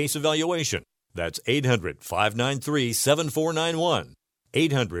free case evaluation. That's 800-593-7491.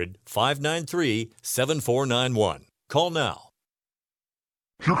 800-593-7491. Call now.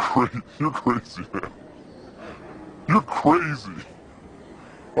 You're crazy, man. You're crazy.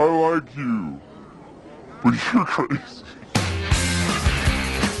 I like you. But you're crazy.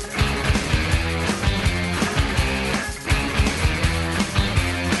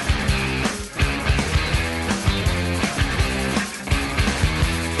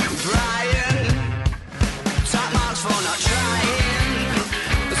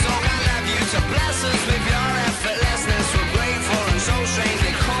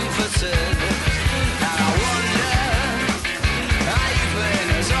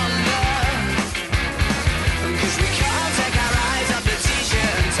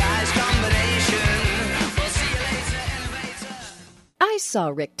 I saw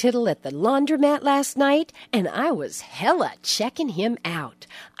Rick Tittle at the laundromat last night, and I was hella checking him out.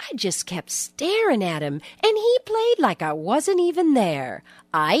 I just kept staring at him, and he played like I wasn't even there.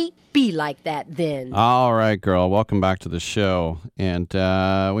 I be like that then. All right, girl. Welcome back to the show. And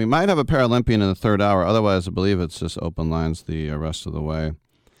we might have a Paralympian in the third hour. Otherwise, I believe it's just open lines the rest of the way.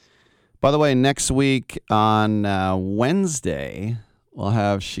 By the way, next week on Wednesday, we'll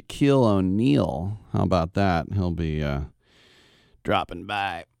have Shaquille O'Neal. How about that? He'll be dropping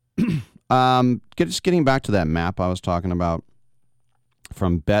by. Just getting back to that map I was talking about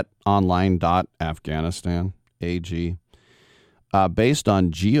from betonline.afghanistan, AG. Based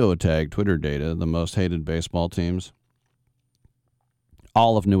on geotag Twitter data, the most hated baseball teams.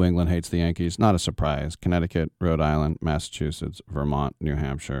 All of New England hates the Yankees. Not a surprise. Connecticut, Rhode Island, Massachusetts, Vermont, New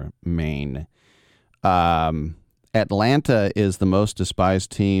Hampshire, Maine. Atlanta is the most despised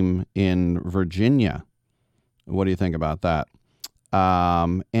team in Virginia. What do you think about that?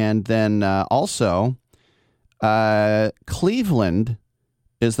 And then also, Cleveland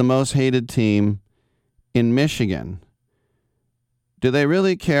is the most hated team in Michigan. Do they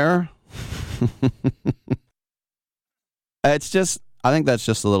really care? It's just, I think that's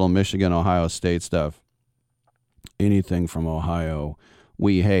just a little Michigan, Ohio State stuff. Anything from Ohio,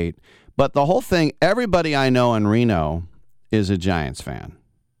 we hate. But the whole thing, everybody I know in Reno is a Giants fan.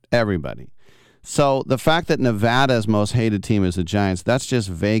 Everybody. So the fact that Nevada's most hated team is the Giants, that's just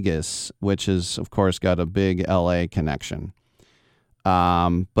Vegas, which is, of course, got a big L.A. connection.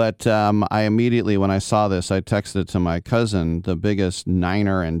 But I immediately, when I saw this, I texted it to my cousin, the biggest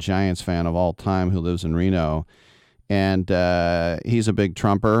Niner and Giants fan of all time, who lives in Reno. And he's a big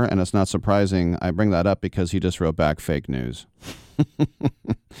Trumper, and it's not surprising I bring that up because he just wrote back fake news.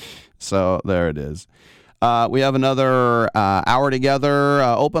 So there it is. We have another hour together.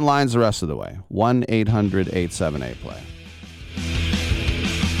 Open lines the rest of the way. 1-800-878-PLAY.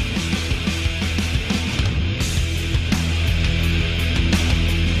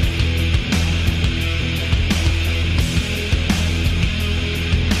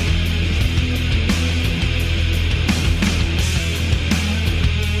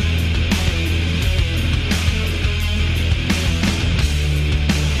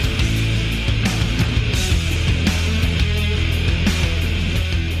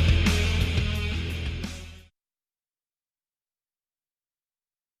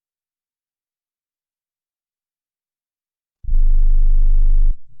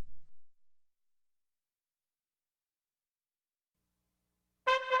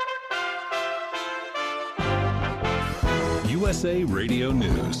 USA Radio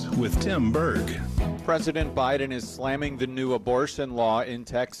News with Tim Berg. President Biden is slamming the new abortion law in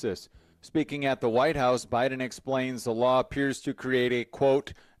Texas. Speaking at the White House, Biden explains the law appears to create a,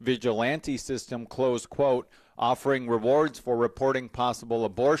 quote, vigilante system, close quote, offering rewards for reporting possible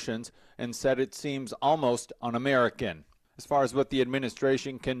abortions, and said it seems almost un-American. As far as what the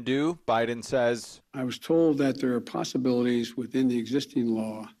administration can do, Biden says, I was told that there are possibilities within the existing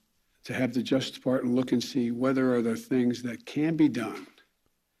law to have the Justice Department look and see whether are there things that can be done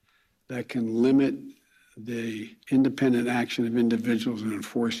that can limit the independent action of individuals in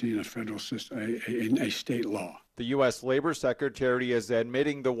enforcing a federal system, a state law. The U.S. Labor Secretary is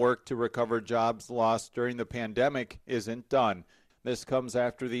admitting the work to recover jobs lost during the pandemic isn't done. This comes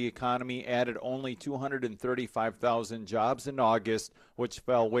after the economy added only 235,000 jobs in August, which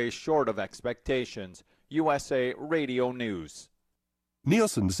fell way short of expectations. USA Radio News.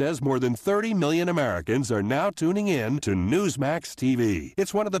 Nielsen says more than 30 million Americans are now tuning in to Newsmax TV.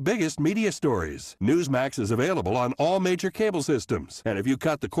 It's one of the biggest media stories. Newsmax is available on all major cable systems. And if you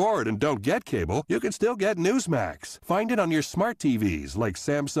cut the cord and don't get cable, you can still get Newsmax. Find it on your smart TVs like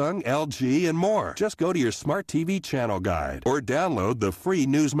Samsung, LG, and more. Just go to your smart TV channel guide or download the free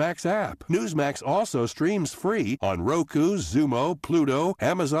Newsmax app. Newsmax also streams free on Roku, Zumo, Pluto,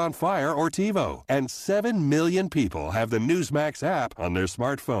 Amazon Fire, or TiVo. And 7 million people have the Newsmax app on their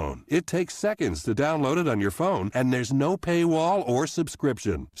smartphone. It takes seconds to download it on your phone, and there's no paywall or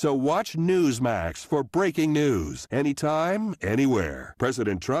subscription. So watch Newsmax for breaking news anytime, anywhere.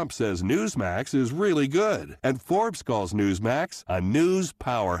 President Trump says Newsmax is really good, and Forbes calls Newsmax a news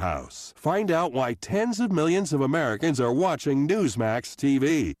powerhouse. Find out why tens of millions of Americans are watching Newsmax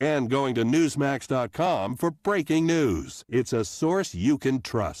TV and going to Newsmax.com for breaking news. It's a source you can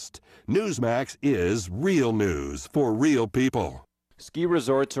trust. Newsmax is real news for real people. Ski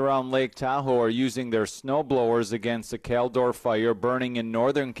resorts around Lake Tahoe are using their snowblowers against the Caldor fire burning in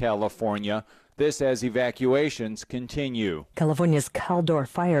Northern California. This as evacuations continue. California's Caldor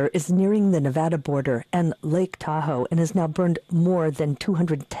fire is nearing the Nevada border and Lake Tahoe and has now burned more than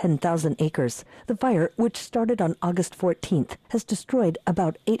 210,000 acres. The fire, which started on August 14th, has destroyed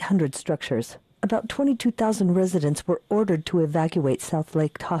about 800 structures. About 22,000 residents were ordered to evacuate South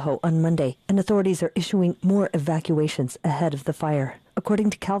Lake Tahoe on Monday, and authorities are issuing more evacuations ahead of the fire. According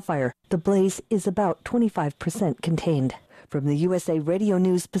to CAL FIRE, the blaze is about 25% contained. From the USA Radio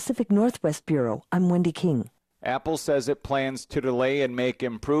News Pacific Northwest Bureau, I'm Wendy King. Apple says it plans to delay and make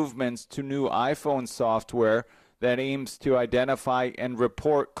improvements to new iPhone software that aims to identify and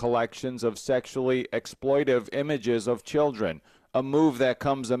report collections of sexually exploitive images of children. A move that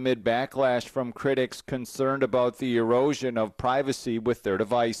comes amid backlash from critics concerned about the erosion of privacy with their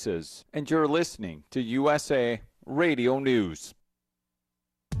devices. And you're listening to USA Radio News.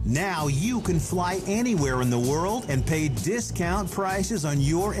 Now you can fly anywhere in the world and pay discount prices on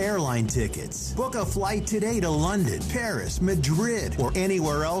your airline tickets. Book a flight today to London, Paris, Madrid, or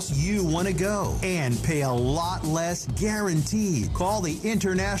anywhere else you want to go and pay a lot less guaranteed. Call the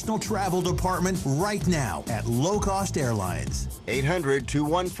International Travel Department right now at Low Cost Airlines.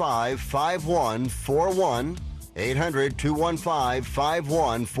 800-215-5141.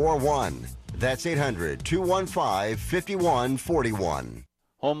 800-215-5141. That's 800-215-5141.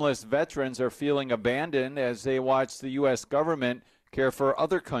 Homeless veterans are feeling abandoned as they watch the U.S. government care for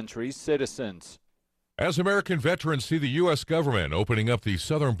other countries' citizens. As American veterans see the U.S. government opening up the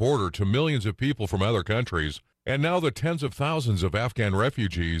southern border to millions of people from other countries, and now the tens of thousands of Afghan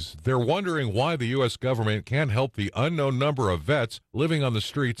refugees, they're wondering why the U.S. government can't help the unknown number of vets living on the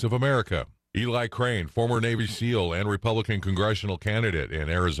streets of America. Eli Crane, former Navy SEAL and Republican congressional candidate in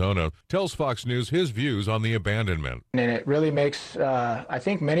Arizona, tells Fox News his views on the abandonment. And it really makes, I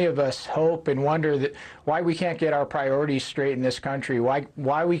think, many of us hope and wonder that why we can't get our priorities straight in this country,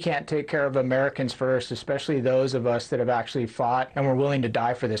 why we can't take care of Americans first, especially those of us that have actually fought and were willing to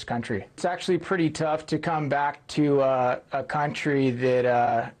die for this country. It's actually pretty tough to come back to a country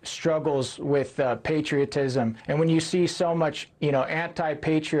that struggles with patriotism. And when you see so much,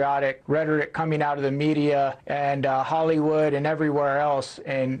 anti-patriotic rhetoric coming out of the media and Hollywood and everywhere else,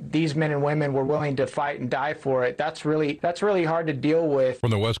 and these men and women were willing to fight and die for it, that's really hard to deal with. From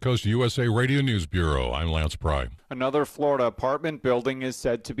the West Coast USA Radio News Bureau, I'm Lance Pry. Another Florida apartment building is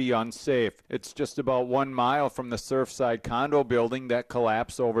said to be unsafe. It's just about 1 mile from the Surfside condo building that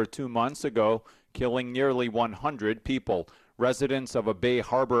collapsed over 2 months ago, killing nearly 100 people. Residents of a Bay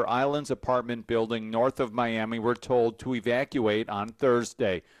Harbor Islands apartment building north of Miami were told to evacuate on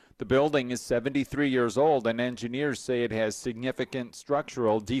Thursday. The building is 73 years old, and engineers say it has significant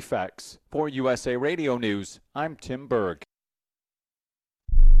structural defects. For USA Radio News, I'm Tim Berg.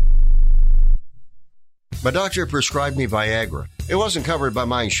 My doctor prescribed me Viagra. It wasn't covered by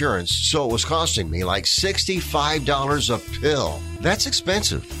my insurance, so it was costing me like $65 a pill. That's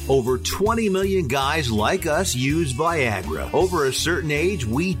expensive. Over 20 million guys like us use Viagra. Over a certain age,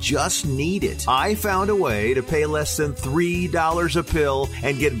 we just need it. I found a way to pay less than $3 a pill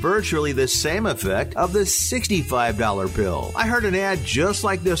and get virtually the same effect of the $65 pill. I heard an ad just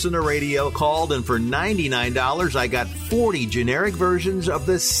like this on the radio, called, and for $99, I got 40 generic versions of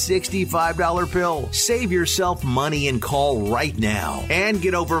the $65 pill. Save yourself money and call right now and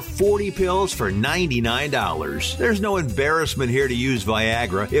get over 40 pills for $99. There's no embarrassment here to use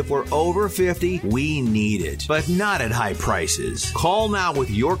Viagra. If we're over 50, we need it, but not at high prices. Call now with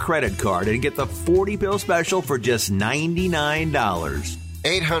your credit card and get the 40 pill special for just $99.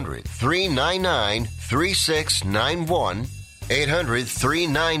 800-399-3691.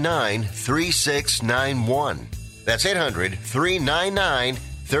 800-399-3691. That's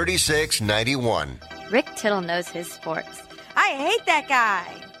 800-399-3691. Rick Tittle knows his sports. I hate that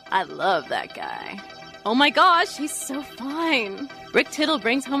guy. I love that guy. Oh my gosh, he's so fine. Rick Tittle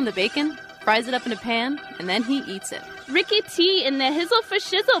brings home the bacon, fries it up in a pan, and then he eats it. Ricky T in the hizzle for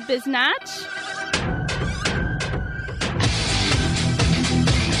shizzle, biznatch.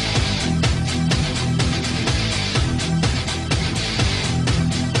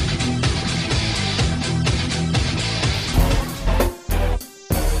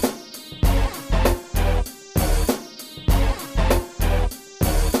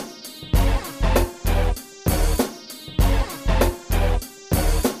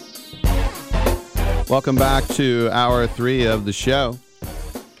 Welcome back to Hour 3 of the show.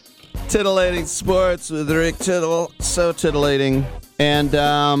 Titillating Sports with Rick Tittle. So titillating. And,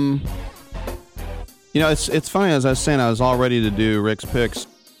 it's funny, as I was saying, I was all ready to do Rick's picks.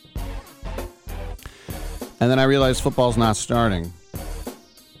 And then I realized football's not starting.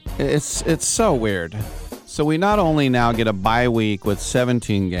 It's so weird. So we not only now get a bye week with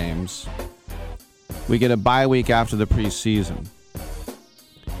 17 games, we get a bye week after the preseason.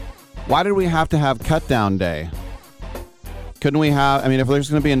 Why did we have to have cut down day? Couldn't we have, if there's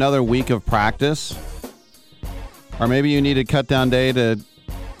going to be another week of practice, or maybe you needed cut down day to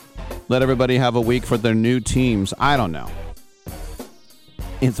let everybody have a week for their new teams. I don't know.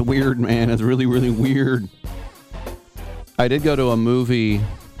 It's weird, man. It's really, really weird. I did go to a movie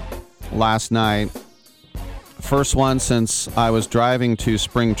last night. First one since I was driving to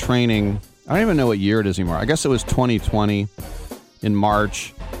spring training. I don't even know what year it is anymore. I guess it was 2020 in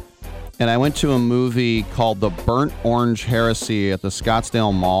March. And I went to a movie called The Burnt Orange Heresy at the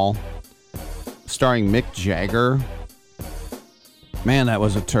Scottsdale Mall, starring Mick Jagger. Man, that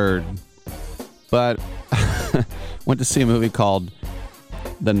was a turd. But went to see a movie called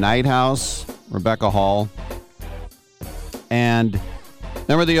The Night House, Rebecca Hall. And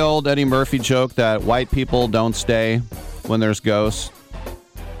remember the old Eddie Murphy joke that white people don't stay when there's ghosts?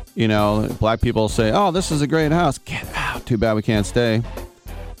 Black people say, oh, this is a great house. Get out. Too bad we can't stay.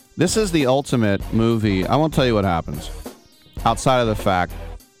 This is the ultimate movie. I won't tell you what happens outside of the fact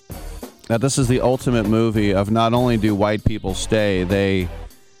that this is the ultimate movie of not only do white people stay, they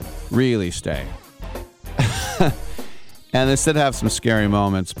really stay. And they did have some scary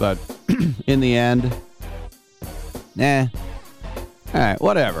moments, but in the end, all right,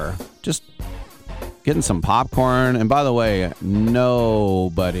 whatever. Just getting some popcorn. And by the way,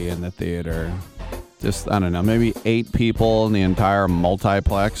 nobody in the theater. Just, I don't know, maybe 8 people in the entire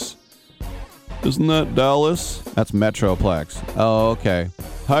multiplex. Isn't that Dallas? That's Metroplex. Oh, okay.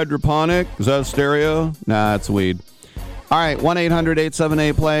 Hydroponic? Is that a stereo? Nah, it's weed. All right,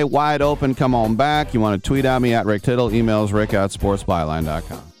 1-800-878-PLAY. Wide open. Come on back. You want to tweet at me at Rick Tittle. Emails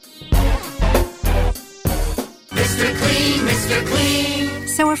rick@sportsbyline.com. Mr. Clean, Mr. Clean.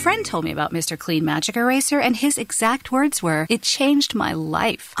 So a friend told me about Mr. Clean Magic Eraser, and his exact words were, "It changed my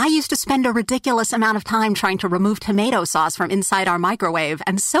life." I used to spend a ridiculous amount of time trying to remove tomato sauce from inside our microwave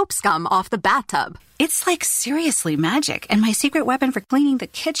and soap scum off the bathtub. It's like seriously magic, and my secret weapon for cleaning the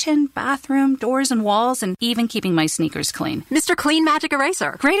kitchen, bathroom, doors, and walls, and even keeping my sneakers clean. Mr. Clean Magic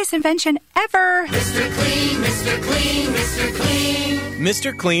Eraser. Greatest invention ever. Mr. Clean, Mr. Clean, Mr. Clean.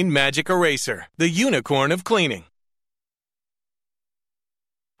 Mr. Clean Magic Eraser, the unicorn of cleaning.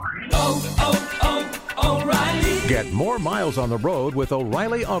 O'Reilly. Get more miles on the road with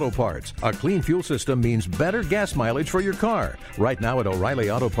O'Reilly Auto Parts. A clean fuel system means better gas mileage for your car. Right now at O'Reilly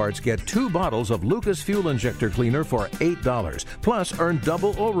Auto Parts, get 2 bottles of Lucas Fuel Injector Cleaner for $8. Plus, earn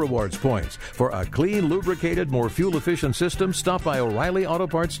double O Rewards points. For a clean, lubricated, more fuel-efficient system, stop by O'Reilly Auto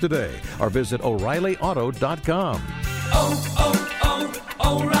Parts today or visit O'ReillyAuto.com.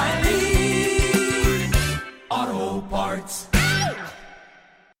 O'Reilly Auto Parts.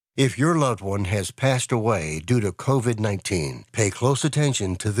 If your loved one has passed away due to COVID-19, pay close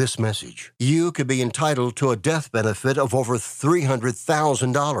attention to this message. You could be entitled to a death benefit of over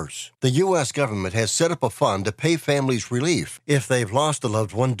 $300,000. The U.S. government has set up a fund to pay families relief if they've lost a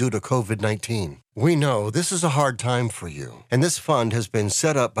loved one due to COVID-19. We know this is a hard time for you, and this fund has been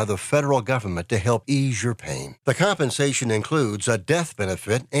set up by the federal government to help ease your pain. The compensation includes a death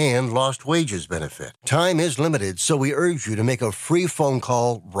benefit and lost wages benefit. Time is limited, so we urge you to make a free phone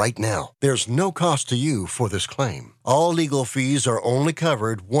call right now. There's no cost to you for this claim. All legal fees are only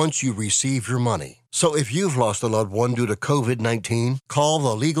covered once you receive your money. So if you've lost a loved one due to COVID-19, call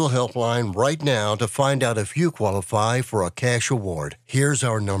the legal helpline right now to find out if you qualify for a cash award. Here's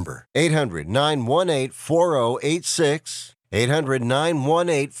our number: 800-918-4086.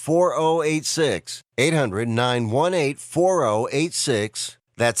 800-918-4086. 800-918-4086.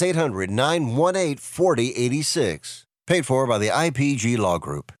 That's 800-918-4086. Paid for by the IPG Law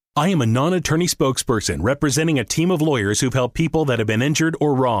Group. I am a non-attorney spokesperson representing a team of lawyers who've helped people that have been injured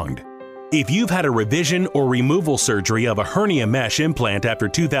or wronged. If you've had a revision or removal surgery of a hernia mesh implant after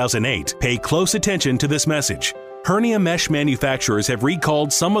 2008, pay close attention to this message. Hernia mesh manufacturers have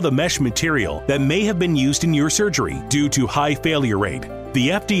recalled some of the mesh material that may have been used in your surgery due to high failure rate. The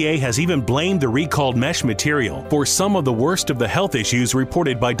FDA has even blamed the recalled mesh material for some of the worst of the health issues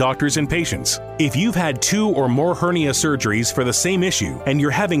reported by doctors and patients. If you've had 2 or more hernia surgeries for the same issue and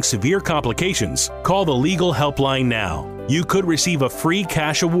you're having severe complications, call the legal helpline now. You could receive a free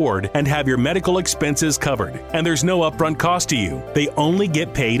cash award and have your medical expenses covered. And there's no upfront cost to you. They only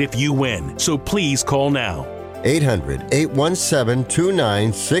get paid if you win. So please call now.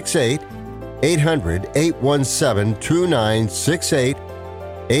 800-817-2968. 800-817-2968.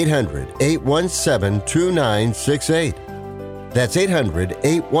 800-817-2968. That's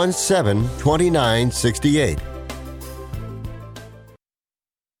 800-817-2968.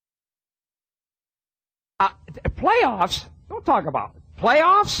 Playoffs? Don't talk about it.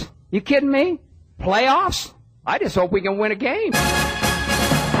 Playoffs? You kidding me? Playoffs? I just hope we can win a game.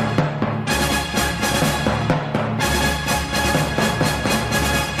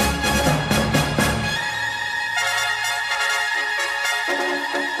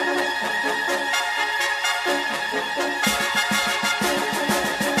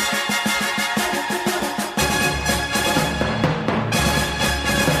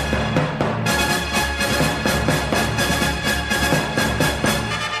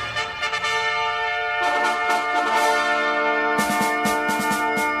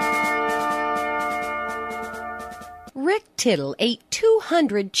 Tittle ate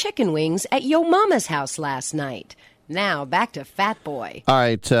 200 chicken wings at Yo Mama's house last night. Now back to Fat Boy. All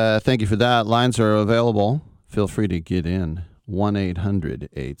right, thank you for that. Lines are available. Feel free to get in.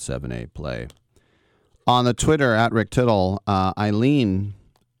 1-800-878-PLAY. On the Twitter, at Rick Tittle, Eileen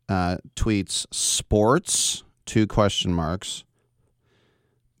tweets sports, 2 question marks.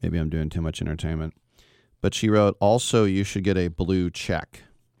 Maybe I'm doing too much entertainment. But she wrote, also, you should get a blue check.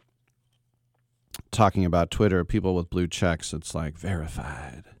 Talking about Twitter, people with blue checks, it's like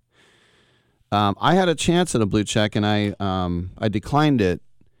verified. I had a chance at a blue check, and I declined it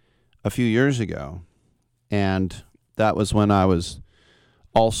a few years ago. And that was when I was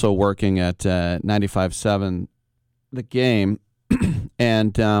also working at 95.7 The Game.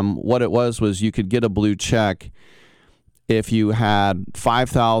 And what it was you could get a blue check if you had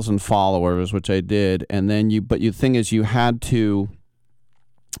 5,000 followers, which I did. And then the thing is, you had to,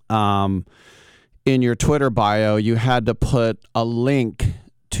 in your Twitter bio, you had to put a link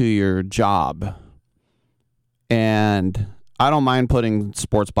to your job. And I don't mind putting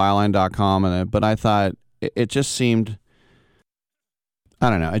sportsbyline.com in it, but I thought it just seemed, I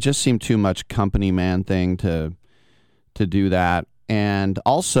don't know, it just seemed too much company man thing to do that. And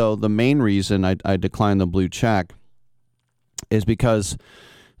also, the main reason I declined the blue check is because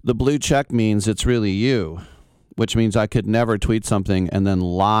the blue check means it's really you, which means I could never tweet something and then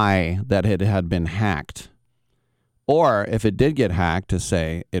lie that it had been hacked. Or if it did get hacked, to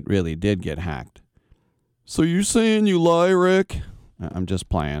say it really did get hacked. So you saying you lie, Rick? I'm just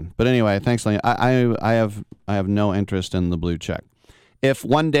playing. But anyway, thanks, Lane. I have no interest in the blue check. If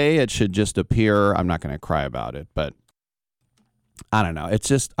one day it should just appear, I'm not going to cry about it. But I don't know. It's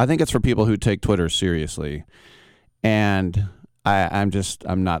just, I think it's for people who take Twitter seriously. And I'm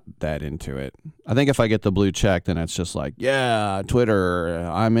not that into it. I think if I get the blue check, then it's just like, yeah, Twitter,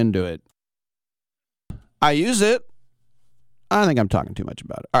 I'm into it. I use it. I think I'm talking too much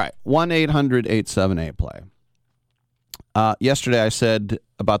about it. All right, 1-800-878-PLAY. Yesterday I said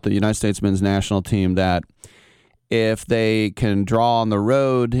about the United States men's national team that if they can draw on the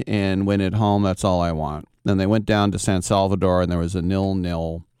road and win at home, that's all I want. Then they went down to San Salvador, and there was a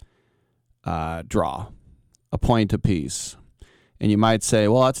 0-0 draw, a point apiece. And you might say,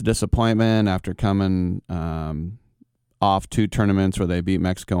 well, that's a disappointment after coming off 2 tournaments where they beat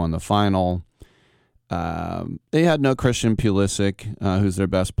Mexico in the final. They had no Christian Pulisic, who's their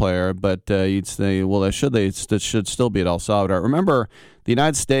best player, but you'd say, well, they should still beat El Salvador. Remember, the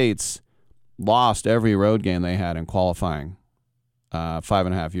United States lost every road game they had in qualifying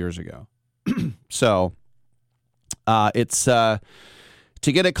 5.5 years ago. So it's to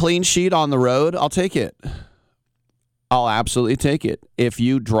get a clean sheet on the road, I'll take it. I'll absolutely take it. If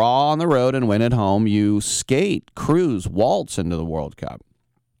you draw on the road and win at home, you skate, cruise, waltz into the World Cup.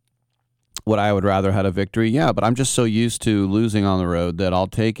 Would I would rather had a victory? Yeah, but I'm just so used to losing on the road that I'll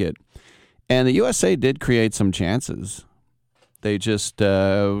take it. And the USA did create some chances. They just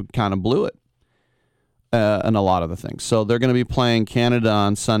kind of blew it in a lot of the things. So they're going to be playing Canada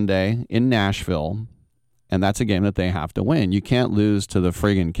on Sunday in Nashville, and that's a game that they have to win. You can't lose to the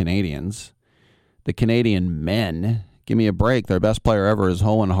friggin' Canadians. The Canadian men, give me a break. Their best player ever is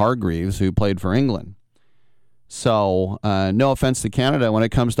Owen Hargreaves, who played for England. So no offense to Canada, when it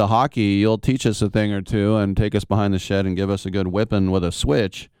comes to hockey, you'll teach us a thing or two and take us behind the shed and give us a good whipping with a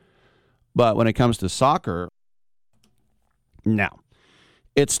switch. But when it comes to soccer, no.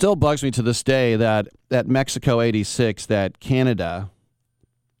 It still bugs me to this day that at Mexico 86, that Canada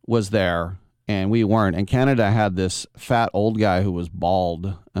was there and we weren't. And Canada had this fat old guy who was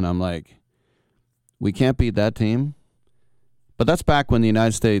bald. And I'm like, we can't beat that team. But that's back when the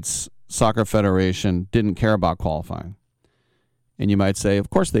United States Soccer Federation didn't care about qualifying. And you might say, of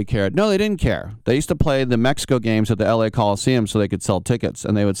course they cared. No, they didn't care. They used to play the Mexico games at the LA Coliseum so they could sell tickets,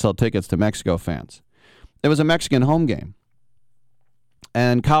 and they would sell tickets to Mexico fans. It was a Mexican home game.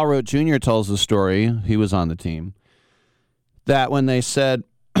 And Kyle Rote Jr. tells the story, he was on the team, that when they said,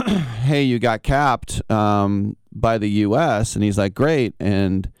 hey, you got capped by the U.S., and he's like, great,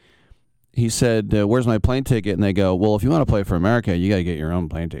 and he said, where's my plane ticket? And they go, well, if you want to play for America, you got to get your own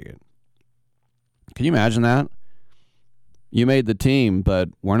plane ticket. Can you imagine that? You made the team, but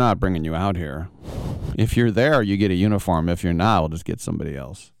we're not bringing you out here. If you're there, you get a uniform. If you're not, we'll just get somebody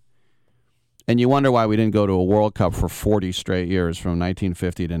else. And you wonder why we didn't go to a World Cup for 40 straight years from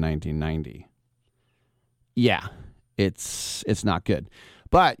 1950 to 1990. Yeah, it's not good.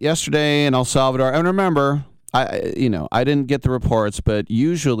 But yesterday in El Salvador, and remember, I didn't get the reports, but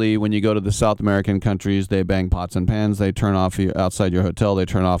usually when you go to the South American countries, they bang pots and pans. They turn off outside your hotel. They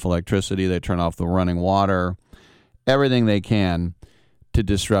turn off electricity. They turn off the running water. Everything they can to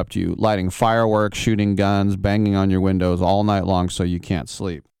disrupt you. Lighting fireworks, shooting guns, banging on your windows all night long so you can't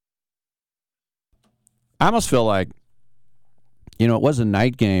sleep. I almost feel like, it was a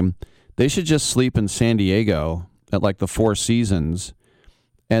night game. They should just sleep in San Diego at like the Four Seasons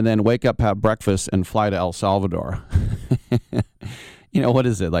and then wake up, have breakfast, and fly to El Salvador. What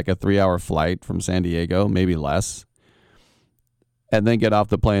is it, like a 3-hour flight from San Diego, maybe less, and then get off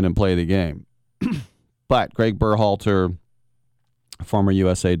the plane and play the game. But Greg Berhalter, former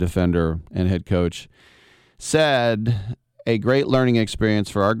USA defender and head coach, said a great learning experience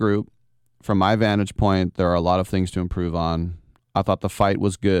for our group. From my vantage point, there are a lot of things to improve on. I thought the fight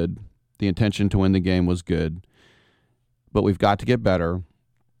was good. The intention to win the game was good. But we've got to get better.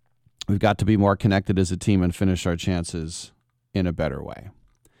 We've got to be more connected as a team and finish our chances in a better way.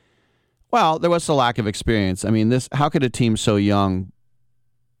 Well, there was a lack of experience. I mean, how could a team so young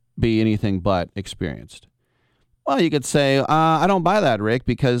be anything but experienced? Well, you could say, I don't buy that, Rick,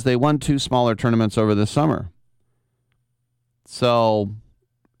 because they won 2 smaller tournaments over the summer. So,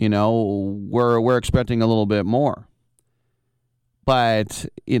 we're expecting a little bit more. But,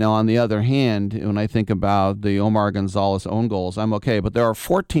 on the other hand, when I think about the Omar Gonzalez own goals, I'm okay. But there are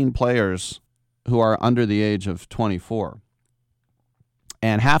 14 players who are under the age of 24.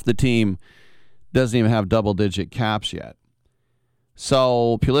 And half the team doesn't even have double-digit caps yet.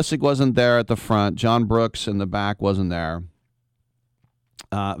 So Pulisic wasn't there at the front. John Brooks in the back wasn't there.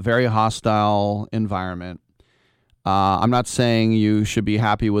 Very hostile environment. I'm not saying you should be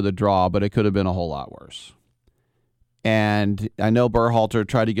happy with a draw, but it could have been a whole lot worse. And I know Berhalter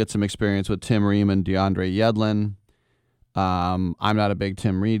tried to get some experience with Tim Ream and DeAndre Yedlin. I'm not a big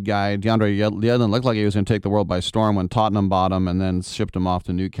Tim Reed guy. DeAndre Yedlin looked like he was going to take the world by storm when Tottenham bought him and then shipped him off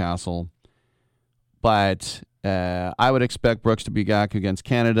to Newcastle. But I would expect Brooks to be back against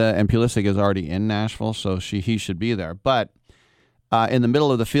Canada, and Pulisic is already in Nashville, so he should be there. But in the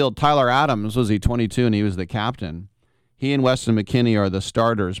middle of the field, Tyler Adams, was he 22, and he was the captain. He and Weston McKennie are the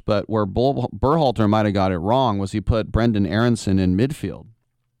starters, but where Berhalter might have got it wrong was he put Brendan Aronson in midfield.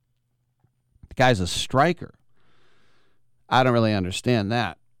 The guy's a striker. I don't really understand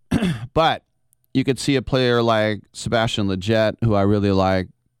that. But you could see a player like Sebastian Lletget, who I really like,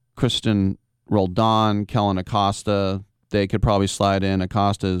 Christian Roldan, Kellen Acosta, they could probably slide in.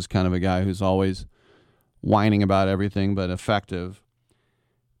 Acosta is kind of a guy who's always whining about everything, but effective.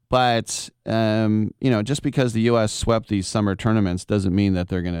 But, just because the U.S. swept these summer tournaments doesn't mean that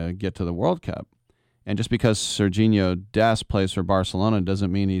they're going to get to the World Cup. And just because Sergiño Dest plays for Barcelona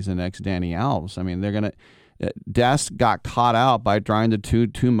doesn't mean he's the next Dani Alves. I mean, Dest got caught out by trying to do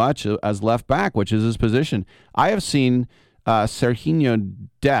too much as left back, which is his position. I have seen Sergiño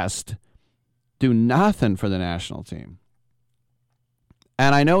Dest do nothing for the national team.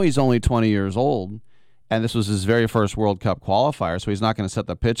 And I know he's only 20 years old, and this was his very first World Cup qualifier, so he's not going to set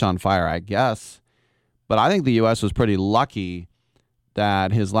the pitch on fire, I guess. But I think the U.S. was pretty lucky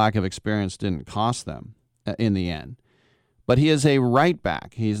that his lack of experience didn't cost them in the end. But he is a right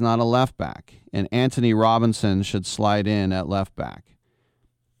back. He's not a left back. And Anthony Robinson should slide in at left back.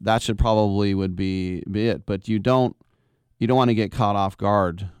 That should probably would be it. But you don't want to get caught off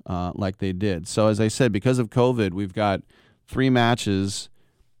guard like they did. So as I said, because of COVID, we've got 3 matches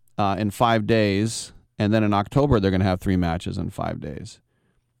in 5 days. And then in October, they're going to have 3 matches in 5 days.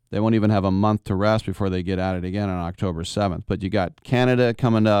 They won't even have a month to rest before they get at it again on October 7th. But you got Canada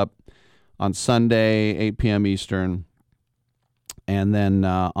coming up on Sunday, 8 p.m. Eastern. And then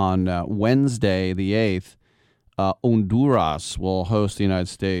on Wednesday, the 8th, Honduras will host the United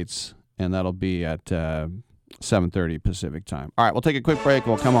States, and that'll be at 7:30 Pacific time. All right, we'll take a quick break.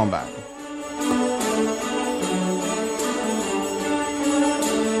 We'll come on back.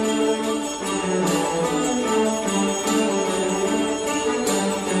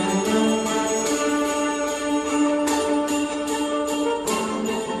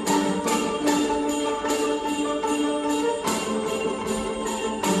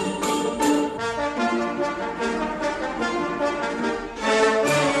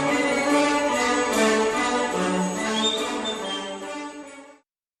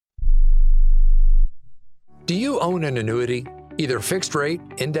 Do you own an annuity, either fixed rate,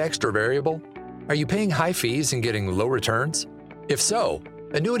 indexed, or variable? Are you paying high fees and getting low returns? If so,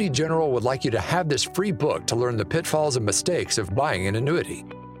 Annuity General would like you to have this free book to learn the pitfalls and mistakes of buying an annuity.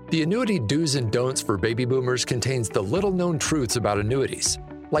 The Annuity Do's and Don'ts for Baby Boomers contains the little-known truths about annuities,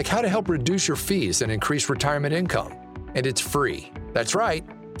 like how to help reduce your fees and increase retirement income. And it's free. That's right,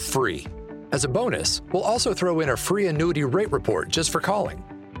 free. As a bonus, we'll also throw in a free annuity rate report just for calling.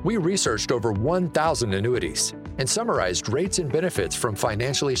 We researched over 1,000 annuities and summarized rates and benefits from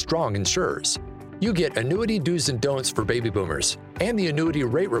financially strong insurers. You get Annuity Do's and Don'ts for Baby Boomers and the Annuity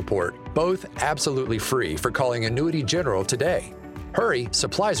Rate Report, both absolutely free for calling Annuity General today. Hurry,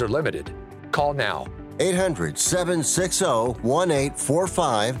 supplies are limited. Call now.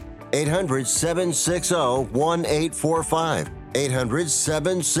 800-760-1845. 800-760-1845.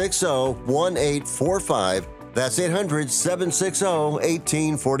 800-760-1845. That's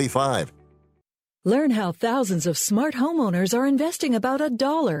 800-760-1845. Learn how thousands of smart homeowners are investing about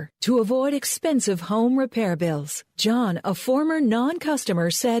 $1 to avoid expensive home repair bills. John, a former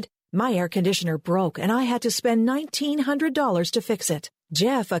non-customer, said, "My air conditioner broke and I had to spend $1,900 to fix it."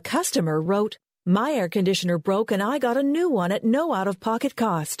 Jeff, a customer, wrote, "My air conditioner broke and I got a new one at no out-of-pocket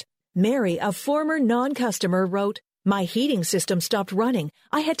cost." Mary, a former non-customer, wrote, "My heating system stopped running.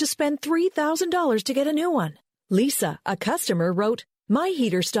 I had to spend $3,000 to get a new one." Lisa, a customer, wrote, "My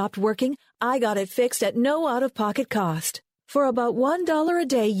heater stopped working. I got it fixed at no out-of-pocket cost." For about $1 a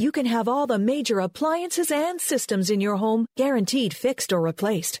day, you can have all the major appliances and systems in your home guaranteed fixed or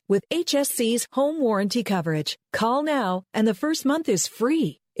replaced with HSC's home warranty coverage. Call now, and the first month is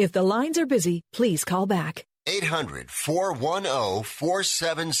free. If the lines are busy, please call back.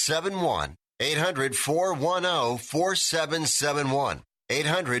 800-410-4771. 800-410-4771.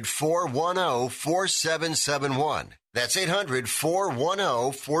 800-410-4771. That's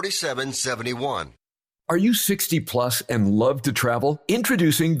 800-410-4771. Are you 60 plus and love to travel?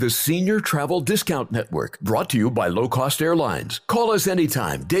 Introducing the Senior Travel Discount Network, brought to you by Low Cost Airlines. Call us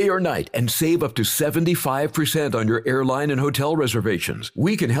anytime, day or night, and save up to 75% on your airline and hotel reservations.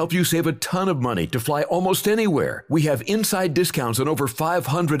 We can help you save a ton of money to fly almost anywhere. We have inside discounts on over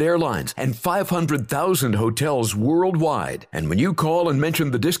 500 airlines and 500,000 hotels worldwide. And when you call and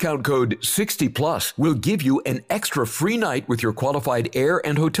mention the discount code 60 plus, we'll give you an extra free night with your qualified air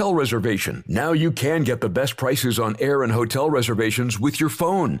and hotel reservation. Now you can get the best prices on air and hotel reservations with your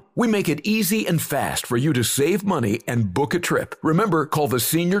phone. We make it easy and fast for you to save money and book a trip. Remember, call the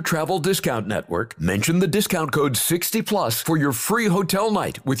Senior Travel Discount Network, mention the discount code 60 plus for your free hotel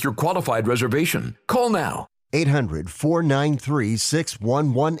night with your qualified reservation. Call now.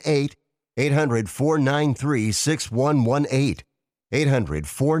 800-493-6118. 800-493-6118.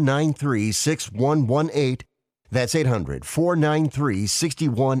 800-493-6118. That's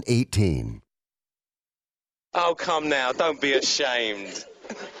 800-493-6118. Oh, come now, don't be ashamed.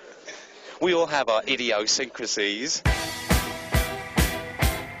 We all have our idiosyncrasies.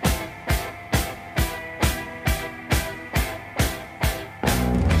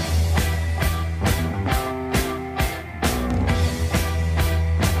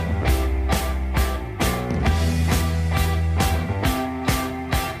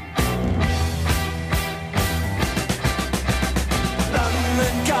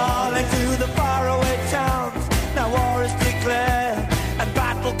 London calling to the faraway towns. Now war is declared and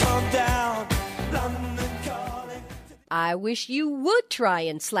battle come down. London calling. I wish you would try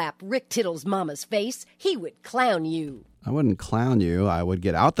and slap Rick Tittle's mama's face. He would clown you. I wouldn't clown you. I would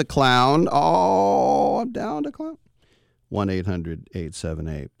get out the clown. Oh, I'm down to clown.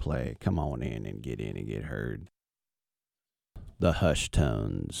 1-800-878-PLAY. Come on in and get heard. The hush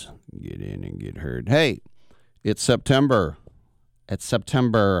tones. Get in and get heard. Hey, it's September. It's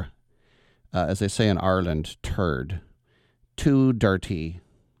September, as they say in Ireland, turd. Too dirty.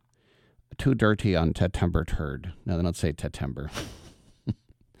 Too dirty on September turd. No, they don't say September.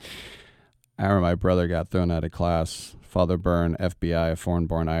 I remember my brother got thrown out of class. Father Byrne, FBI,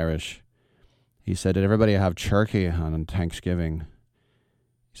 foreign-born Irish. He said, did everybody have turkey on Thanksgiving?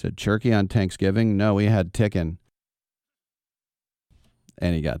 He said, turkey on Thanksgiving? No, we had chicken.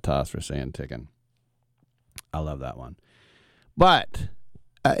 And he got tossed for saying chicken. I love that one. But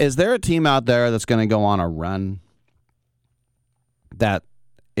is there a team out there that's going to go on a run that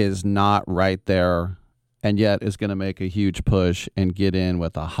is not right there and yet is going to make a huge push and get in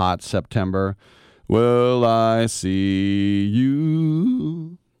with a hot September? Will I see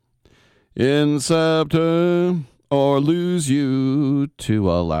you in September or lose you to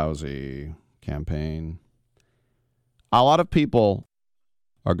a lousy campaign? A lot of people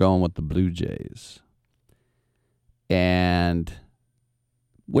are going with the Blue Jays. And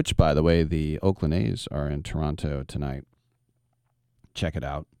which, by the way, the Oakland A's are in Toronto tonight. Check it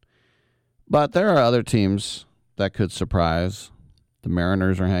out. But there are other teams that could surprise. The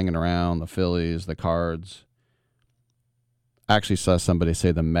Mariners are hanging around, the Phillies, the Cards. I actually saw somebody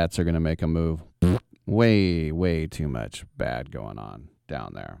say the Mets are going to make a move. Way too much bad going on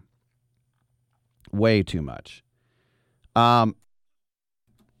down there. Way too much. I'd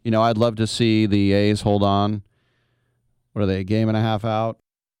love to see the A's hold on. What are they, a game and a half out?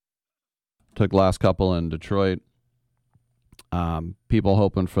 Took last couple in Detroit. People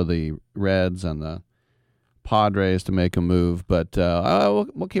hoping for the Reds and the Padres to make a move, but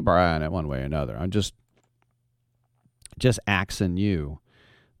we'll keep our eye on it one way or another. I'm just axing you.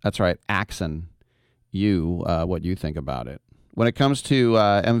 That's right, axing you what you think about it. When it comes to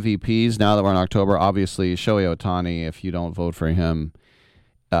MVPs, now that we're in October, obviously Shohei Ohtani, if you don't vote for him,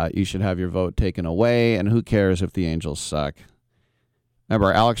 you should have your vote taken away, and who cares if the Angels suck?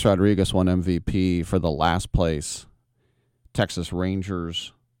 Remember, Alex Rodriguez won MVP for the last place Texas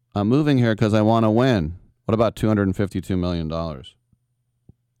Rangers. I'm moving here because I want to win. What about $252 million?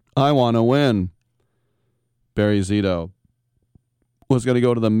 I want to win. Barry Zito was going to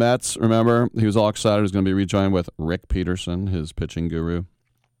go to the Mets, remember? He was all excited. He was going to be rejoined with Rick Peterson, his pitching guru.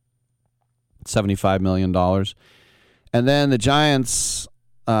 $75 million. And then the Giants,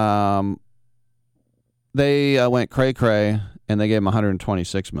 they went cray-cray, and they gave him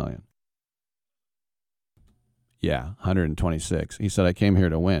 $126 million. Yeah, 126. He said, I came here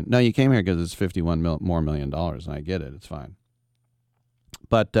to win. No, you came here because it's $51 more million, and I get it. It's fine.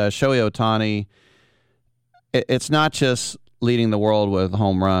 But Shohei Ohtani, it's not just leading the world with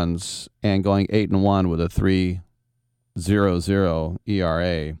home runs and going 8-1 with a 3.00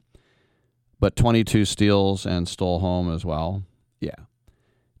 ERA, but 22 steals and stole home as well. Yeah.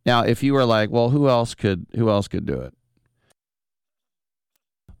 Now, if you were like, well, who else could do it?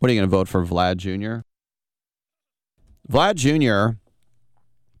 What are you going to vote for, Vlad Jr.? Vlad Jr.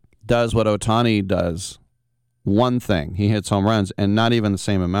 does what Ohtani does. One thing. He hits home runs, and not even the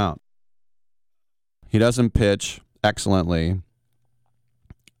same amount. He doesn't pitch excellently.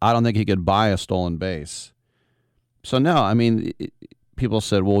 I don't think he could buy a stolen base. So, no, I mean, people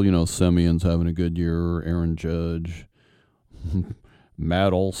said, well, Semion's having a good year, Aaron Judge,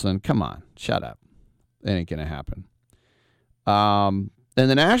 Matt Olson. Come on, shut up. It ain't going to happen. In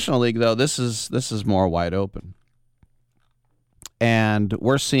the National League, though, this is more wide open. And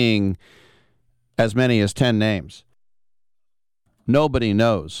we're seeing as many as 10 names. Nobody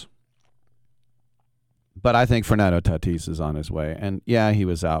knows. But I think Fernando Tatis is on his way. And, yeah, he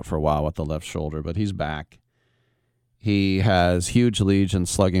was out for a while with the left shoulder, but he's back. He has huge leads in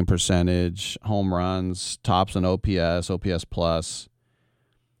slugging percentage, home runs, tops in OPS plus.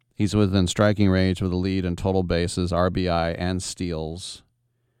 He's within striking range with a lead in total bases, RBI, and steals.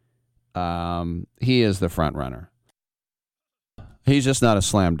 He is the front runner. He's just not a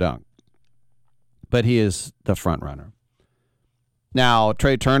slam dunk, but he is the front runner. Now,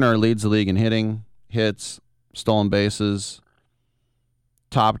 Trey Turner leads the league in hitting, hits, stolen bases,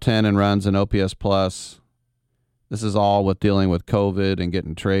 top 10 in runs and OPS plus. This is all with dealing with COVID and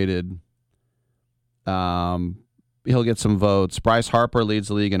getting traded. He'll get some votes. Bryce Harper leads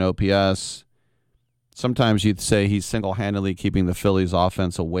the league in OPS. Sometimes you'd say he's single-handedly keeping the Phillies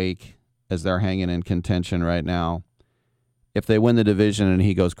offense awake as they're hanging in contention right now. If they win the division and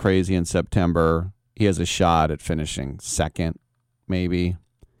he goes crazy in September, he has a shot at finishing second, maybe.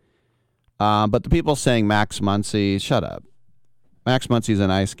 But the people saying Max Muncy, shut up. Max Muncy's a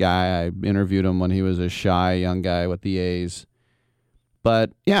nice guy. I interviewed him when he was a shy young guy with the A's. But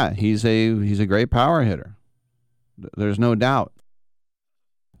yeah, he's a great power hitter. There's no doubt.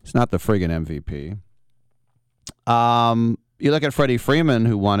 It's not the friggin' MVP. You look at Freddie Freeman,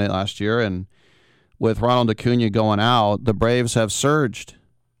 who won it last year, and with Ronald Acuna going out, the Braves have surged.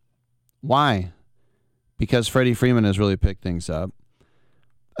 Why? Because Freddie Freeman has really picked things up.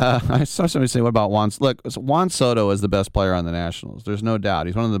 I saw somebody say, what about Juan? Look, Juan Soto is the best player on the Nationals. There's no doubt.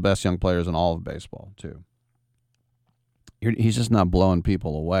 He's one of the best young players in all of baseball, too. He's just not blowing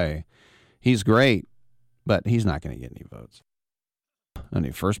people away. He's great, but he's not going to get any votes.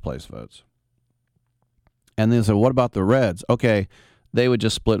 Any first-place votes. And then said, what about the Reds? Okay, they would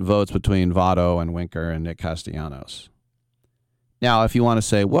just split votes between Votto and Winker and Nick Castellanos. Now, if you want to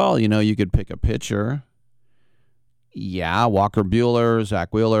say, well, you could pick a pitcher. Yeah, Walker Buehler,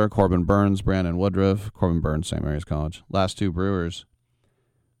 Zach Wheeler, Corbin Burns, Brandon Woodruff. Corbin Burns, St. Mary's College. Last two Brewers.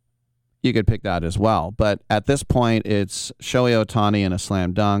 You could pick that as well. But at this point, it's Shohei Ohtani in a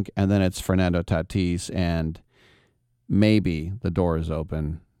slam dunk, and then it's Fernando Tatis, and maybe the door is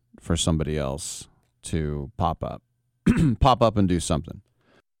open for somebody else to pop up. Pop up and do something.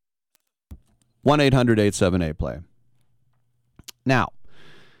 1-800-878-PLAY. Now,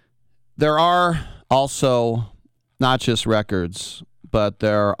 there are also not just records, but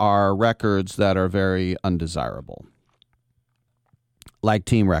there are records that are very undesirable, like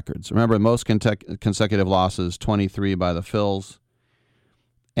team records. Remember, most consecutive losses, 23 by the Phils,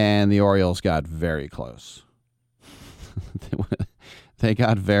 and the Orioles got very close. They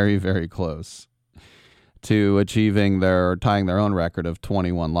got very, very close to tying their own record of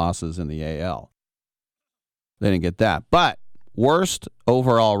 21 losses in the AL. They didn't get that. But worst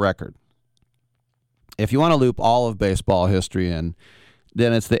overall record. If you want to loop all of baseball history in,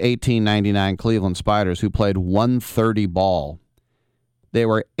 then it's the 1899 Cleveland Spiders, who played 130 ball. They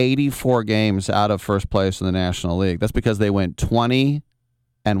were 84 games out of first place in the National League. That's because they went 20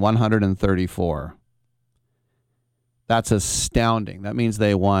 and 134. That's astounding. That means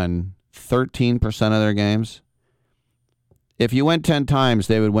they won 13% of their games. If you went 10 times,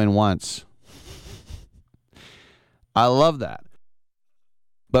 they would win once. I love that.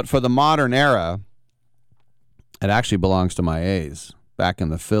 But for the modern era, it actually belongs to my A's back in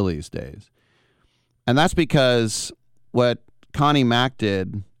the Phillies days. And that's because what Connie Mack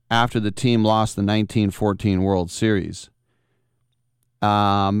did after the team lost the 1914 World Series.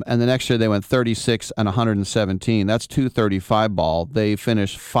 And the next year they went 36 and 117. That's 235 ball. They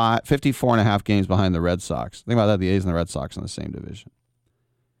finished 54 and a half games behind the Red Sox. Think about that, the A's and the Red Sox in the same division.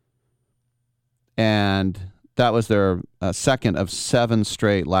 And that was their second of 7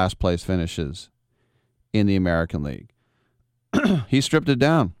 straight last place finishes in the American League. He stripped it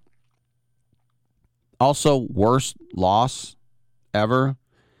down. Also, worst loss ever.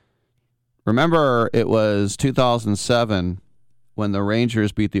 Remember, it was 2007 when the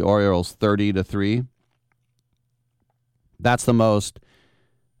Rangers beat the Orioles 30-3. That's the worst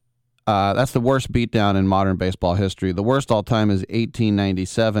beatdown in modern baseball history. The worst all time is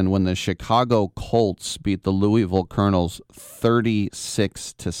 1897 when the Chicago Colts beat the Louisville Colonels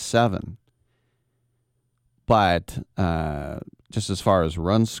 36-7. But just as far as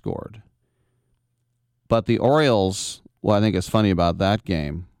runs scored. But the Orioles, what I think is funny about that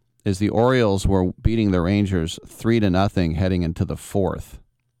game is the Orioles were beating the Rangers 3-0 heading into the fourth.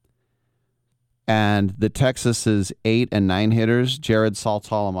 And the Texas's 8 and 9 hitters, Jared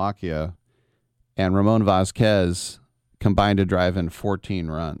Saltalamacchia and Ramon Vazquez, combined to drive in 14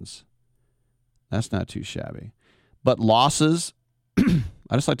 runs. That's not too shabby. But losses, I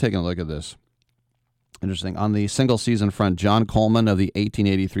just like taking a look at this. Interesting. On the single season front, John Coleman of the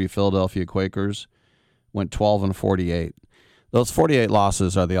 1883 Philadelphia Quakers went 12 and 48. Those 48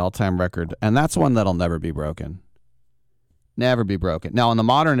 losses are the all-time record, and that's one that'll never be broken. Never be broken. Now, in the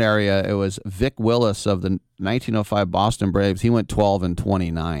modern era, it was Vic Willis of the 1905 Boston Braves. He went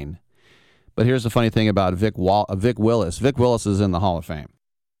 12-29. But here's the funny thing about Vic Willis. Vic Willis is in the Hall of Fame.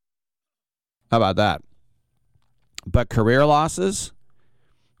 How about that? But career losses,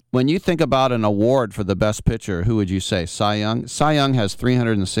 when you think about an award for the best pitcher, who would you say? Cy Young? Cy Young has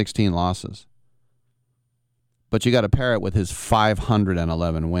 316 losses. But you got to pair it with his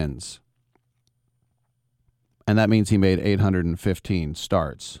 511 wins. And that means he made 815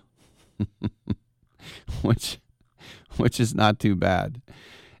 starts, which is not too bad.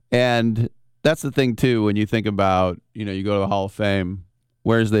 And that's the thing, too, when you think about, you go to the Hall of Fame,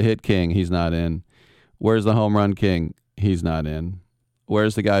 where's the hit king? He's not in. Where's the home run king? He's not in.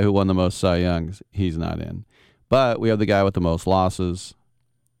 Where's the guy who won the most Cy Youngs? He's not in. But we have the guy with the most losses,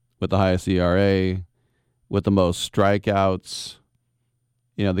 with the highest ERA, with the most strikeouts,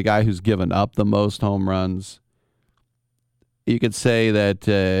 the guy who's given up the most home runs. You could say that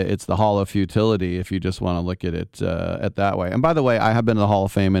it's the Hall of Futility if you just want to look at it that way. And by the way, I have been to the Hall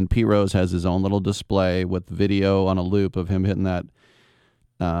of Fame, and Pete Rose has his own little display with video on a loop of him hitting that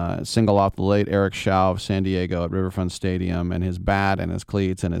single off the late Eric Shaw of San Diego at Riverfront Stadium, and his bat and his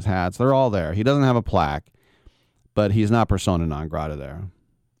cleats and his hats. They're all there. He doesn't have a plaque, but he's not persona non grata there.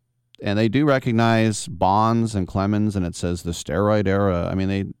 And they do recognize Bonds and Clemens, and it says the steroid era. I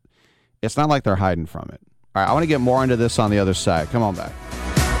mean, it's not like they're hiding from it. All right, I want to get more into this on the other side. Come on back.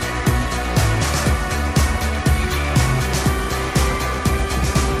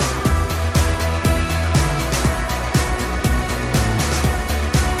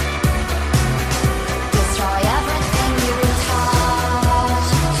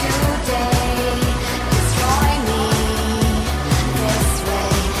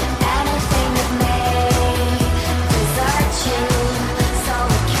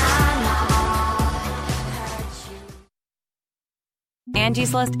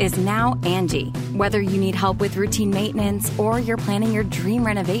 Angie's List is now Angie. Whether you need help with routine maintenance or you're planning your dream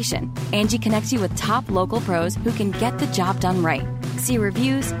renovation, Angie connects you with top local pros who can get the job done right. See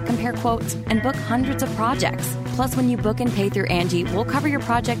reviews, compare quotes, and book hundreds of projects. Plus, when you book and pay through Angie, we'll cover your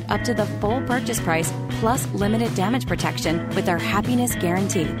project up to the full purchase price, plus limited damage protection with our Happiness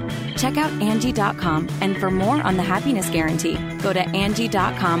Guarantee. Check out Angie.com, and for more on the Happiness Guarantee, go to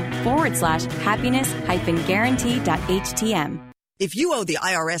Angie.com/happiness-guarantee.htm. If you owe the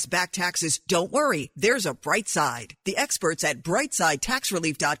IRS back taxes, don't worry. There's a bright side. The experts at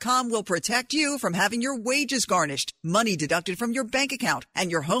BrightSideTaxRelief.com will protect you from having your wages garnished, money deducted from your bank account,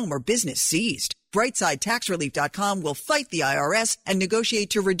 and your home or business seized. BrightSideTaxRelief.com will fight the IRS and negotiate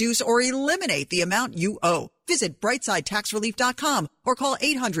to reduce or eliminate the amount you owe. Visit BrightSideTaxRelief.com or call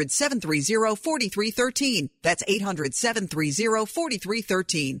 800-730-4313. That's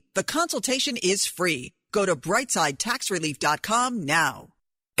 800-730-4313. The consultation is free. Go to BrightSideTaxRelief.com now.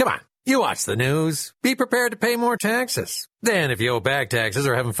 Come on, you watch the news. Be prepared to pay more taxes. Then if you owe back taxes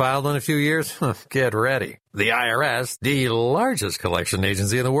or haven't filed in a few years, get ready. The IRS, the largest collection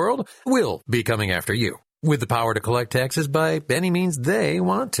agency in the world, will be coming after you with the power to collect taxes by any means they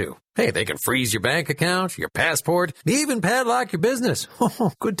want to. Hey, they can freeze your bank account, your passport, even padlock your business.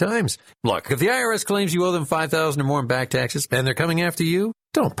 Oh, good times. Look, if the IRS claims you owe them $5,000 or more in back taxes and they're coming after you,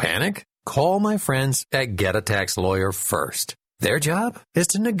 don't panic. Call my friends at Get a Tax Lawyer first. Their job is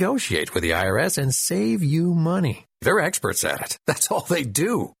to negotiate with the IRS and save you money. They're experts at it. That's all they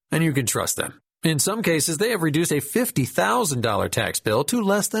do. And you can trust them. In some cases, they have reduced a $50,000 tax bill to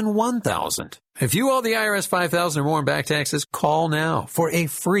less than $1,000. If you owe the IRS $5,000 or more in back taxes, call now for a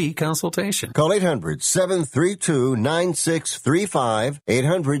free consultation. Call 800-732-9635.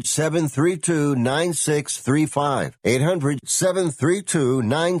 800-732-9635.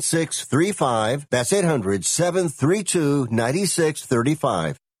 800-732-9635. That's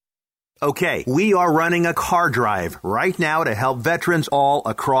 800-732-9635. Okay, we are running a car drive right now to help veterans all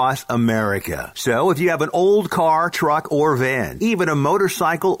across America. So if you have an old car, truck, or van, even a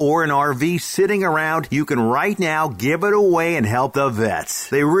motorcycle or an RV sitting around, you can right now give it away and help the vets.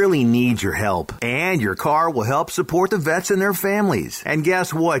 They really need your help. And your car will help support the vets and their families. And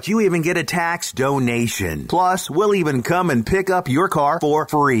guess what? You even get a tax donation. Plus, we'll even come and pick up your car for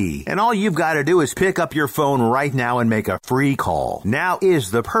free. And all you've got to do is pick up your phone right now and make a free call. Now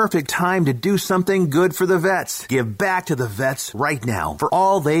is the perfect time time to do something good for the vets. Give back to the vets right now for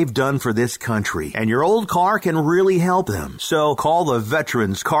all they've done for this country. And your old car can really help them. So call the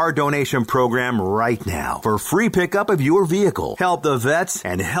Veterans Car Donation Program right now for free pickup of your vehicle. Help the vets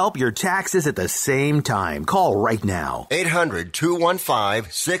and help your taxes at the same time. Call right now.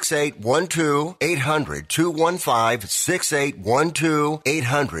 800-215-6812. 800-215-6812.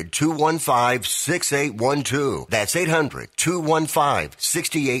 800-215-6812. That's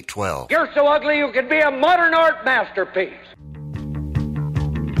 800-215-6812. You're so ugly you could be a modern art masterpiece.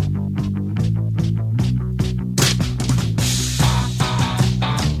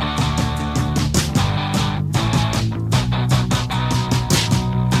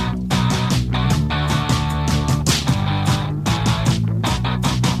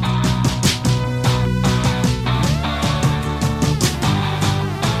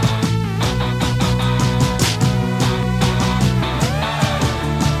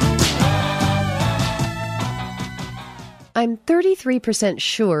 I'm 33%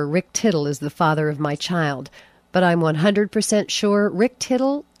 sure Rick Tittle is the father of my child, but I'm 100% sure Rick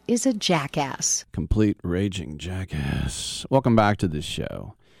Tittle is a jackass. Complete raging jackass. Welcome back to this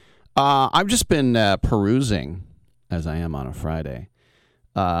show. I've just been perusing, as I am on a Friday,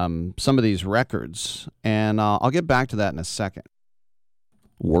 some of these records, and I'll get back to that in a second.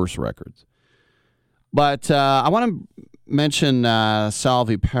 Worse records. But I want to mention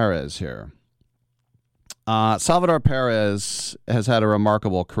Salvi Perez here. Salvador Perez has had a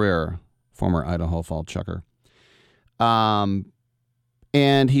remarkable career, former Idaho Fall chucker. And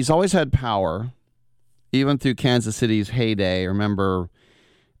he's always had power, even through Kansas City's heyday. Remember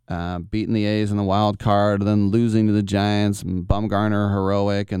beating the A's in the wild card, then losing to the Giants, and Bumgarner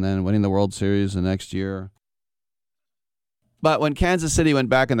heroic, and then winning the World Series the next year. But when Kansas City went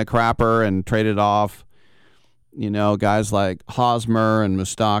back in the crapper and traded off, guys like Hosmer and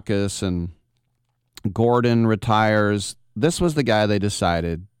Moustakas and Gordon retires, this was the guy they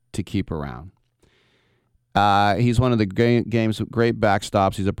decided to keep around. He's one of the game's great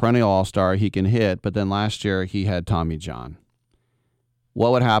backstops. He's a perennial all-star. He can hit, but then last year he had Tommy John.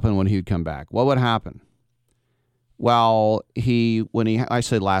 What would happen when he would come back? What would happen? Well, I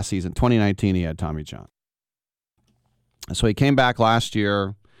say last season, 2019, he had Tommy John. So he came back last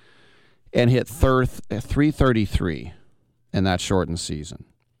year and hit 333 in that shortened season.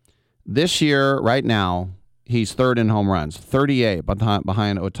 This year, right now, he's third in home runs, 38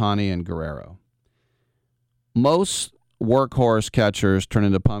 behind Ohtani and Guerrero. Most workhorse catchers turn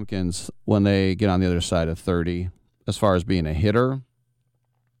into pumpkins when they get on the other side of 30 as far as being a hitter.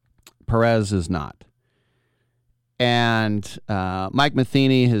 Perez is not. And Mike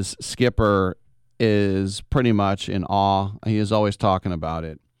Matheny, his skipper, is pretty much in awe. He is always talking about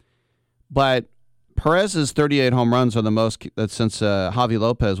it. But Perez's 38 home runs are the most since Javi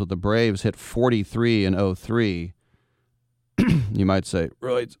Lopez with the Braves hit 43 in 2003. You might say,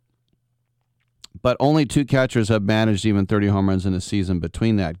 right. But only two catchers have managed even 30 home runs in a season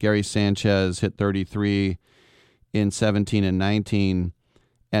between that. Gary Sanchez hit 33 in 17 and 19.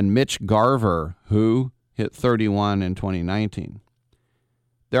 And Mitch Garver, who hit 31 in 2019.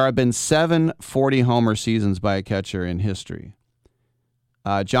 There have been 7 40-homer seasons by a catcher in history.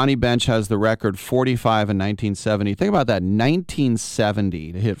 Johnny Bench has the record 45 in 1970. Think about that,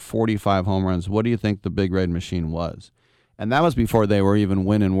 1970 to hit 45 home runs. What do you think the Big Red Machine was? And that was before they were even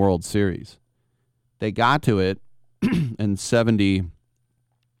winning World Series. They got to it in 72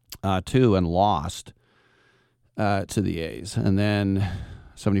 and lost to the A's. And then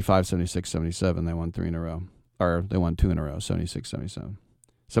 75, 76, 77, they won 3 in a row. Or they won 2 in a row, 76, 77.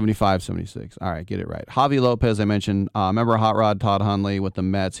 75, 76. All right, get it right. Javi Lopez, I mentioned. Remember Hot Rod Todd Hundley with the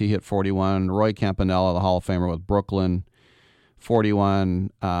Mets? He hit 41. Roy Campanella, the Hall of Famer with Brooklyn, 41.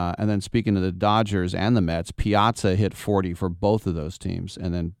 And then speaking of the Dodgers and the Mets, Piazza hit 40 for both of those teams.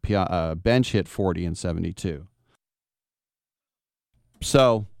 And then Bench hit 40 in 72.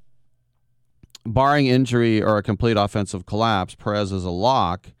 So, barring injury or a complete offensive collapse, Perez is a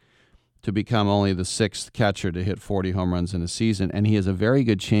lock to become only the 6th catcher to hit 40 home runs in a season, and he has a very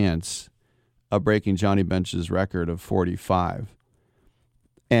good chance of breaking Johnny Bench's record of 45.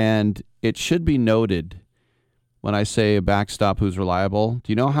 And it should be noted when I say a backstop who's reliable,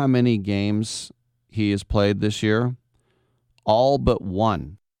 do you know how many games he has played this year? All but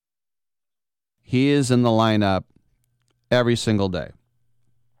 1. He is in the lineup every single day.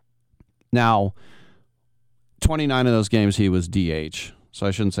 Now, 29 of those games he was DH. So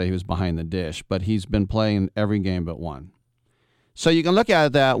I shouldn't say he was behind the dish, but he's been playing every game but 1. So you can look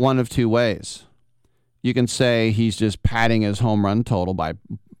at that one of two ways. You can say he's just padding his home run total by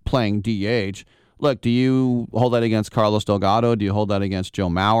playing DH, Look, do you hold that against Carlos Delgado? Do you hold that against Joe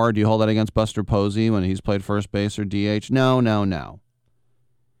Mauer? Do you hold that against Buster Posey when he's played first base or DH? No.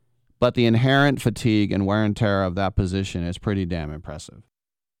 But the inherent fatigue and wear and tear of that position is pretty damn impressive.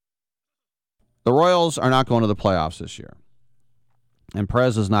 The Royals are not going to the playoffs this year. And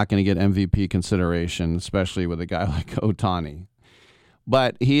Perez is not going to get MVP consideration, especially with a guy like Ohtani.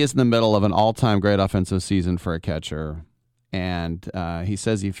 But he is in the middle of an all-time great offensive season for a catcher. And he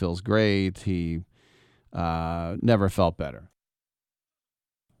says he feels great. He never felt better.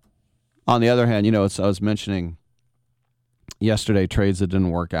 On the other hand, I was mentioning yesterday trades that didn't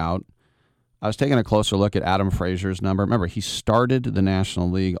work out. I was taking a closer look at Adam Frazier's number. Remember, he started the National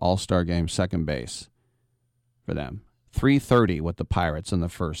League All-Star Game second base for them. 330 with the Pirates in the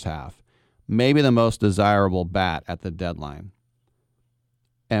first half. Maybe the most desirable bat at the deadline.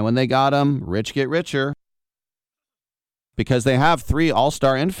 And when they got him, rich get richer. Because they have 3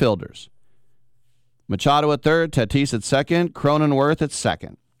 all-star infielders. Machado at third, Tatis at second, Cronenworth at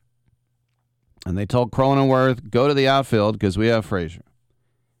second. And they told Cronenworth, go to the outfield because we have Frazier.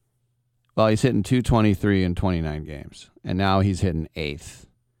 Well, he's hitting 223 in 29 games. And now he's hitting 8th.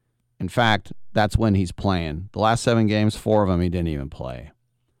 In fact, that's when he's playing. The last 7 games, 4 of them he didn't even play.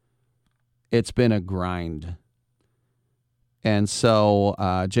 It's been a grind. And so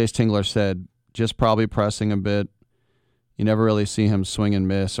Jace Tingler said, just probably pressing a bit. You never really see him swing and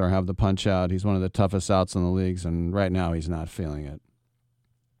miss or have the punch out. He's one of the toughest outs in the leagues, and right now he's not feeling it.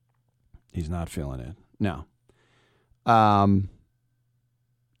 He's not feeling it. No.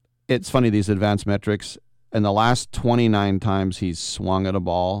 It's funny, these advanced metrics. In the last 29 times he's swung at a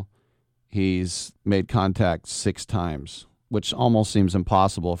ball, he's made contact 6 times, which almost seems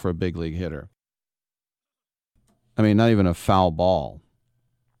impossible for a big league hitter. I mean, not even a foul ball.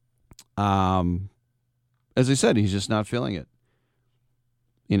 As I said, he's just not feeling it.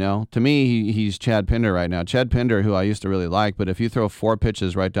 To me, he's Chad Pinder right now. Chad Pinder, who I used to really like, but if you throw 4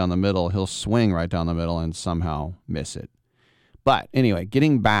 pitches right down the middle, he'll swing right down the middle and somehow miss it. But anyway,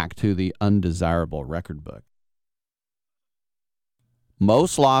 getting back to the undesirable record book.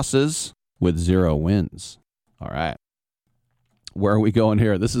 Most losses with 0 wins. All right. Where are we going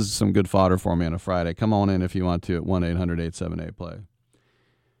here? This is some good fodder for me on a Friday. Come on in if you want to at 1-800-878-PLAY.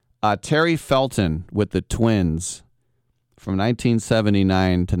 Terry Felton with the Twins from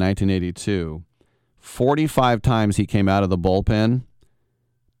 1979 to 1982. 45 times he came out of the bullpen.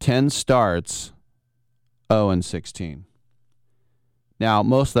 10 starts, 0-16. Now,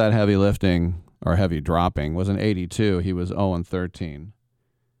 most of that heavy lifting or heavy dropping was in 82. He was 0-13.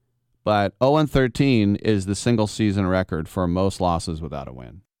 But 0-13 is the single season record for most losses without a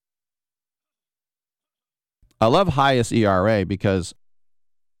win. I love highest ERA because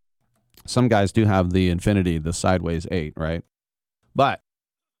some guys do have the infinity, the sideways 8, right? But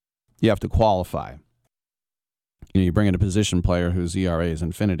you have to qualify. You bring in a position player whose ERA is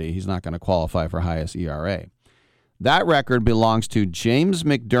infinity, he's not going to qualify for highest ERA. That record belongs to James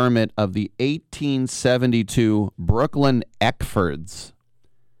McDermott of the 1872 Brooklyn Eckfords.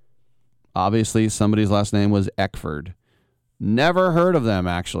 Obviously, somebody's last name was Eckford. Never heard of them,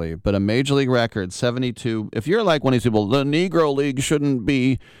 actually, but a Major League record, 72. If you're like one of these people, the Negro League shouldn't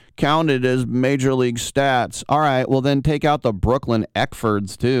be counted as Major League stats. All right, well, then take out the Brooklyn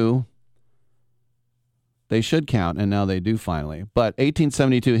Eckfords, too. They should count, and now they do finally. But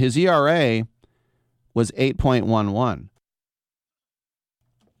 1872, his ERA was 8.11.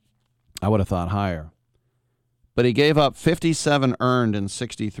 I would have thought higher. But he gave up 57 earned in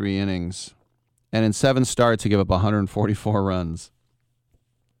 63 innings. And in 7 starts, he gave up 144 runs.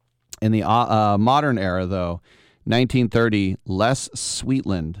 In the modern era, though, 1930, Les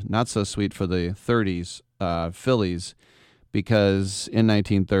Sweetland, not so sweet for the 30s Phillies, because in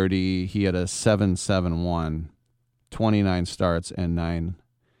 1930, he had a 7.71, 29 starts, and 9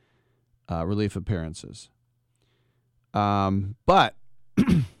 relief appearances. But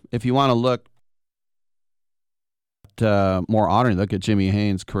if you want to look more honoring, look at Jimmy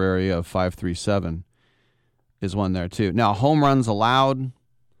Haynes' career area of 5.37 is one there too. Now, home runs allowed,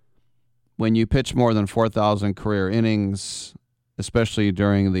 when you pitch more than 4,000 career innings, especially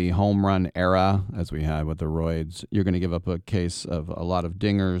during the home run era, as we had with the Royds, you're going to give up a case of a lot of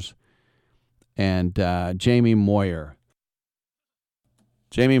dingers. And Jamie Moyer.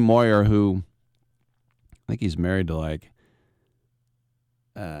 Jamie Moyer, who I think he's married to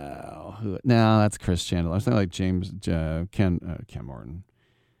no, that's Chris Chandler. It's not like James Ken Morton.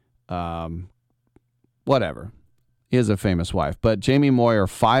 Whatever. He has a famous wife. But Jamie Moyer,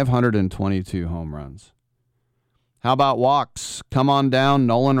 522 home runs. How about walks? Come on down,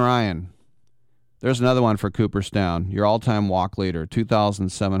 Nolan Ryan. There's another one for Cooperstown, your all-time walk leader,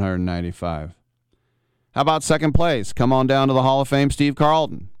 2,795. How about second place? Come on down to the Hall of Fame, Steve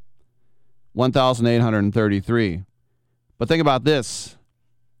Carlton, 1,833. But think about this.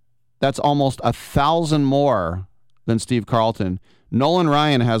 That's almost 1,000 more than Steve Carlton. Nolan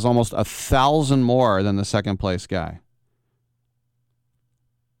Ryan has almost 1,000 more than the second place guy.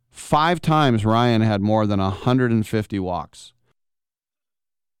 5 times Ryan had more than 150 walks.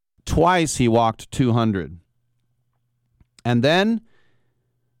 Twice he walked 200. And then,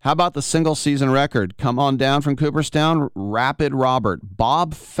 how about the single season record? Come on down from Cooperstown, Rapid Robert,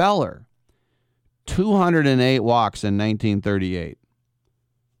 Bob Feller, 208 walks in 1938.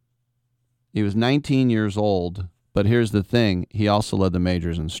 He was 19 years old, but here's the thing. He also led the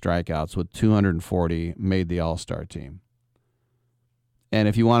majors in strikeouts with 240, made the All-Star team. And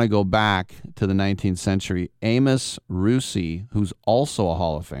if you want to go back to the 19th century, Amos Rusi, who's also a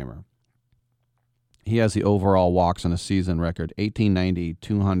Hall of Famer, he has the overall walks in a season record, 1890,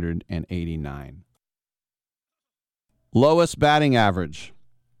 289. Lowest batting average.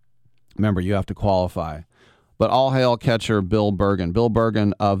 Remember, you have to qualify. But all hail catcher Bill Bergen. Bill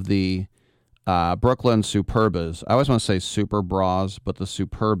Bergen of the Brooklyn Superbas. I always want to say Super Bras, but the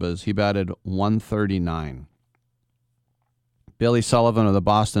Superbas. He batted 139. Billy Sullivan of the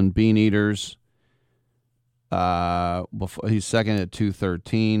Boston Bean Eaters. He's second at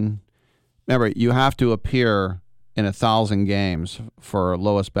 213. Remember, you have to appear in 1,000 games for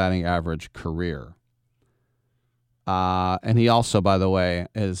lowest batting average career. And he also, by the way,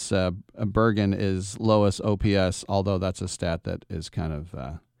 is Bergen is lowest OPS, although that's a stat that is kind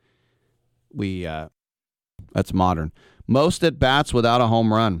of that's modern. Most at bats without a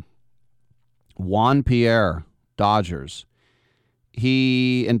home run. Juan Pierre, Dodgers.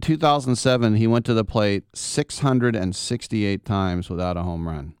 In 2007, he went to the plate 668 times without a home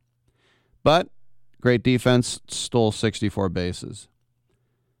run. But great defense, stole 64 bases.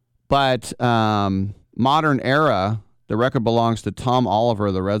 But modern era, the record belongs to Tom Oliver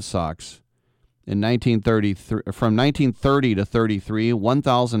of the Red Sox. In 1933, from 1930 to 33,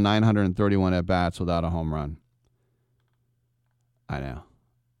 1,931 at-bats without a home run. I know.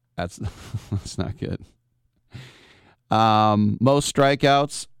 That's not good. Most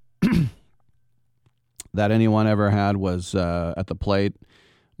strikeouts that anyone ever had was at the plate.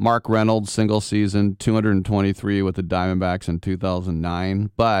 Mark Reynolds, single season, 223 with the Diamondbacks in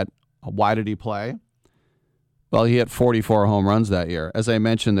 2009. But why did he play? Well, he hit 44 home runs that year. As I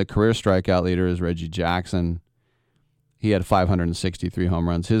mentioned, the career strikeout leader is Reggie Jackson. He had 563 home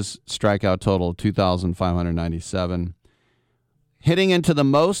runs. His strikeout total, 2,597. Hitting into the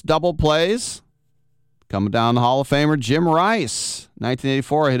most double plays, coming down the Hall of Famer, Jim Rice.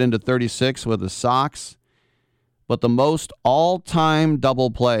 1984, hit into 36 with the Sox. But the most all-time double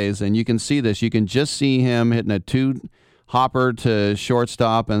plays, and you can see this, you can just see him hitting a two-hopper to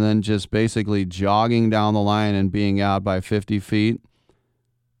shortstop and then just basically jogging down the line and being out by 50 feet.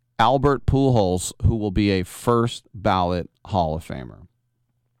 Albert Pujols, who will be a first-ballot Hall of Famer.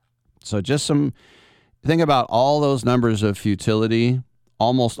 So just think about all those numbers of futility.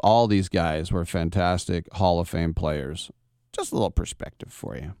 Almost all these guys were fantastic Hall of Fame players. Just a little perspective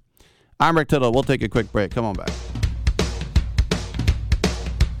for you. I'm Rick Tittle. We'll take a quick break. Come on back.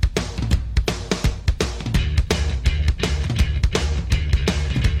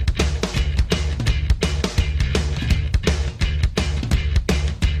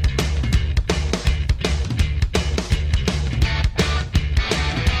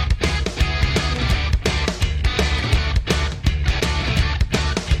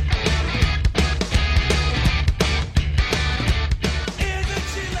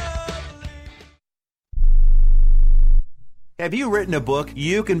 Have you written a book?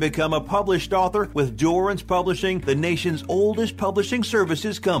 You can become a published author with Dorrance Publishing, the nation's oldest publishing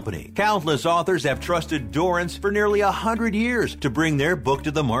services company. Countless authors have trusted Dorrance for nearly 100 years to bring their book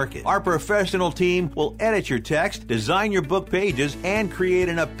to the market. Our professional team will edit your text, design your book pages, and create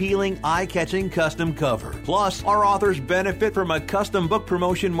an appealing, eye-catching custom cover. Plus, our authors benefit from a custom book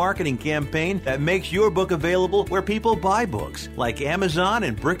promotion marketing campaign that makes your book available where people buy books, like Amazon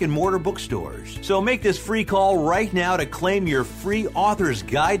and brick-and-mortar bookstores. So make this free call right now to claim your free author's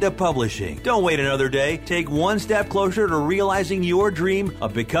guide to publishing. Don't wait another day. Take one step closer to realizing your dream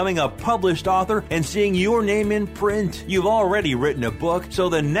of becoming a published author and seeing your name in print. You've already written a book, so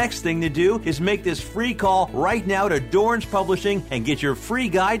the next thing to do is make this free call right now to Dorrance Publishing and get your free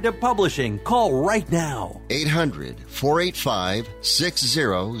guide to publishing. Call right now.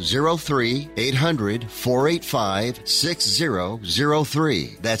 800-485-6003.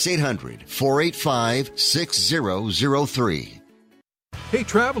 800-485-6003. That's 800-485-6003. Hey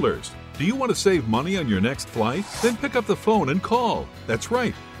travelers, do you want to save money on your next flight? Then pick up the phone and call. That's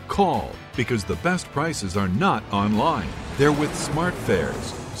right. Call, because the best prices are not online. They're with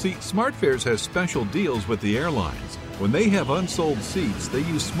SmartFares. See, SmartFares has special deals with the airlines. When they have unsold seats, they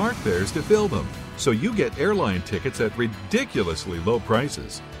use SmartFares to fill them. So you get airline tickets at ridiculously low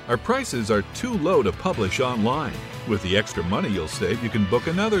prices. Our prices are too low to publish online. With the extra money you'll save, you can book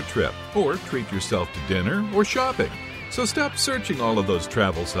another trip or treat yourself to dinner or shopping. So stop searching all of those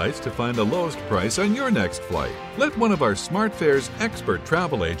travel sites to find the lowest price on your next flight. Let one of our SmartFares expert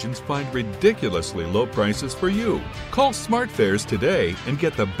travel agents find ridiculously low prices for you. Call SmartFares today and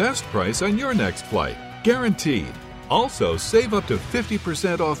get the best price on your next flight. Guaranteed. Also, save up to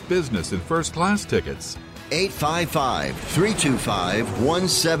 50% off business and first class tickets.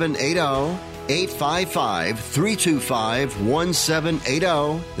 855-325-1780.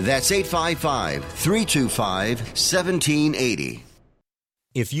 855-325-1780. That's 855-325-1780.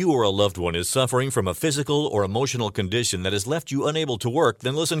 If you or a loved one is suffering from a physical or emotional condition that has left you unable to work,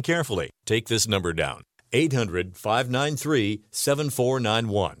 then listen carefully. Take this number down.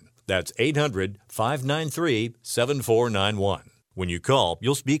 800-593-7491. That's 800-593-7491. When you call,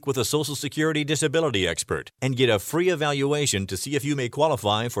 you'll speak with a Social Security disability expert and get a free evaluation to see if you may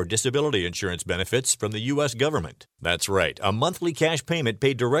qualify for disability insurance benefits from the U.S. government. That's right, a monthly cash payment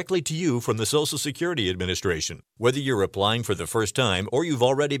paid directly to you from the Social Security Administration. Whether you're applying for the first time or you've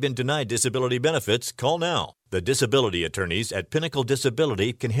already been denied disability benefits, call now. The disability attorneys at Pinnacle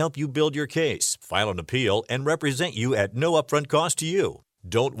Disability can help you build your case, file an appeal, and represent you at no upfront cost to you.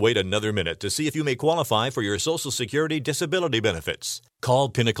 Don't wait another minute to see if you may qualify for your Social Security disability benefits. Call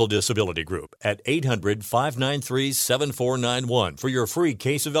Pinnacle Disability Group at 800-593-7491 for your free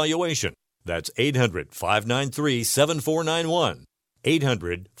case evaluation. That's 800-593-7491.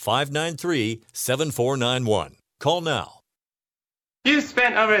 800-593-7491. Call now. You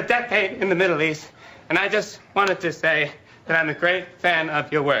spent over a decade in the Middle East, and I just wanted to say that I'm a great fan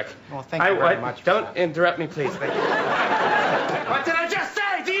of your work. Well, thank you very much. Don't interrupt me, please. Thank you. What did I just say?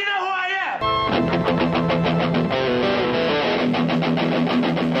 Do you know who I am?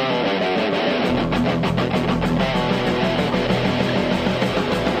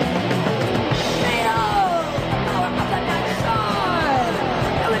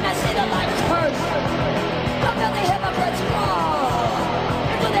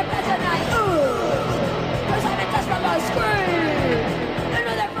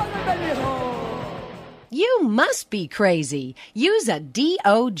 You must be crazy. Use a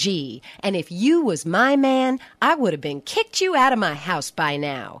DOG. And if you was my man, I would have been kicked you out of my house by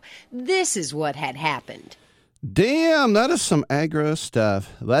now. This is what had happened. Damn, that is some aggro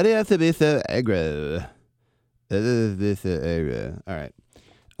stuff. Why do you have to be so aggro? All right.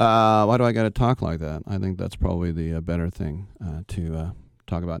 Why do I got to talk like that? I think that's probably the better thing to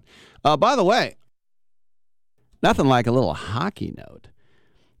talk about. By the way, nothing like a little hockey note.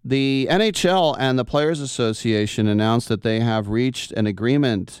 The NHL and the Players Association announced that they have reached an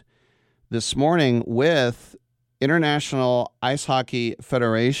agreement this morning with International Ice Hockey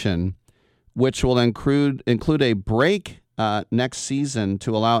Federation, which will include a break next season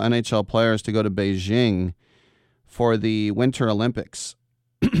to allow NHL players to go to Beijing for the Winter Olympics.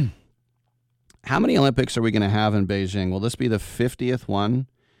 How many Olympics are we going to have in Beijing? Will this be the 50th one?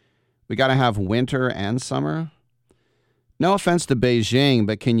 We got to have winter and summer? No offense to Beijing,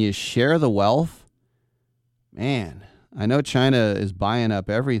 but can you share the wealth? Man, I know China is buying up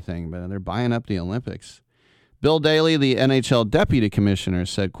everything, but they're buying up the Olympics. Bill Daly, the NHL deputy commissioner,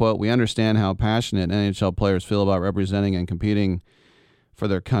 said, quote, "We understand how passionate NHL players feel about representing and competing for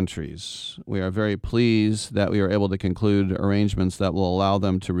their countries. We are very pleased that we are able to conclude arrangements that will allow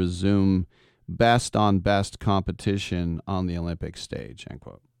them to resume best-on-best competition on the Olympic stage," end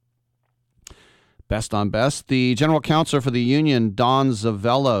quote. Best on best. The general counsel for the union, Don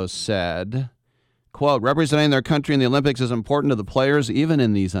Zavello, said, quote, "Representing their country in the Olympics is important to the players, even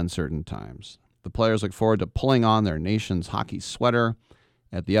in these uncertain times. The players look forward to pulling on their nation's hockey sweater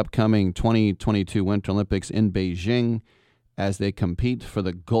at the upcoming 2022 Winter Olympics in Beijing as they compete for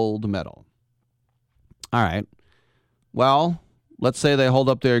the gold medal." All right. Well, let's say they hold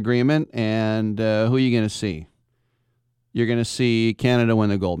up their agreement, and who are you going to see? You're going to see Canada win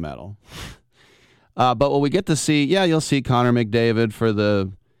the gold medal. But what we get to see, you'll see Connor McDavid for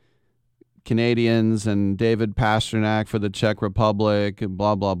the Canadians and David Pastrnak for the Czech Republic and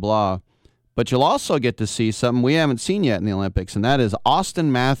blah, blah, blah. But you'll also get to see something we haven't seen yet in the Olympics, and that is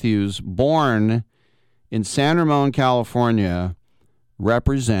Auston Matthews, born in San Ramon, California,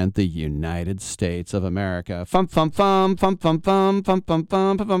 represent the United States of America. Fum, fum, fum, fum, fum, fum, fum, fum,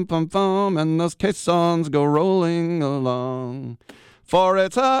 fum, fum, fum, fum, and those caissons go rolling along. For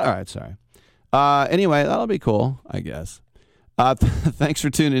it's all right, sorry. Anyway, that'll be cool, I guess. Thanks for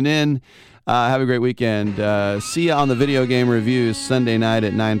tuning in. Have a great weekend. See you on the video game reviews Sunday night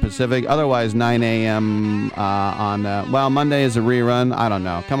at 9 Pacific. Otherwise, 9 a.m. On, Monday is a rerun. I don't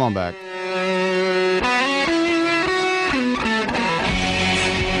know. Come on back.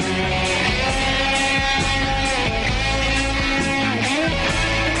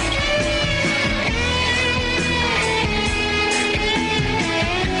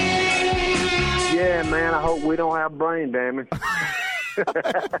 Yeah, man, I hope we don't have brain damage.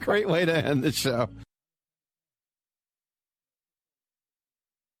 Great way to end the show.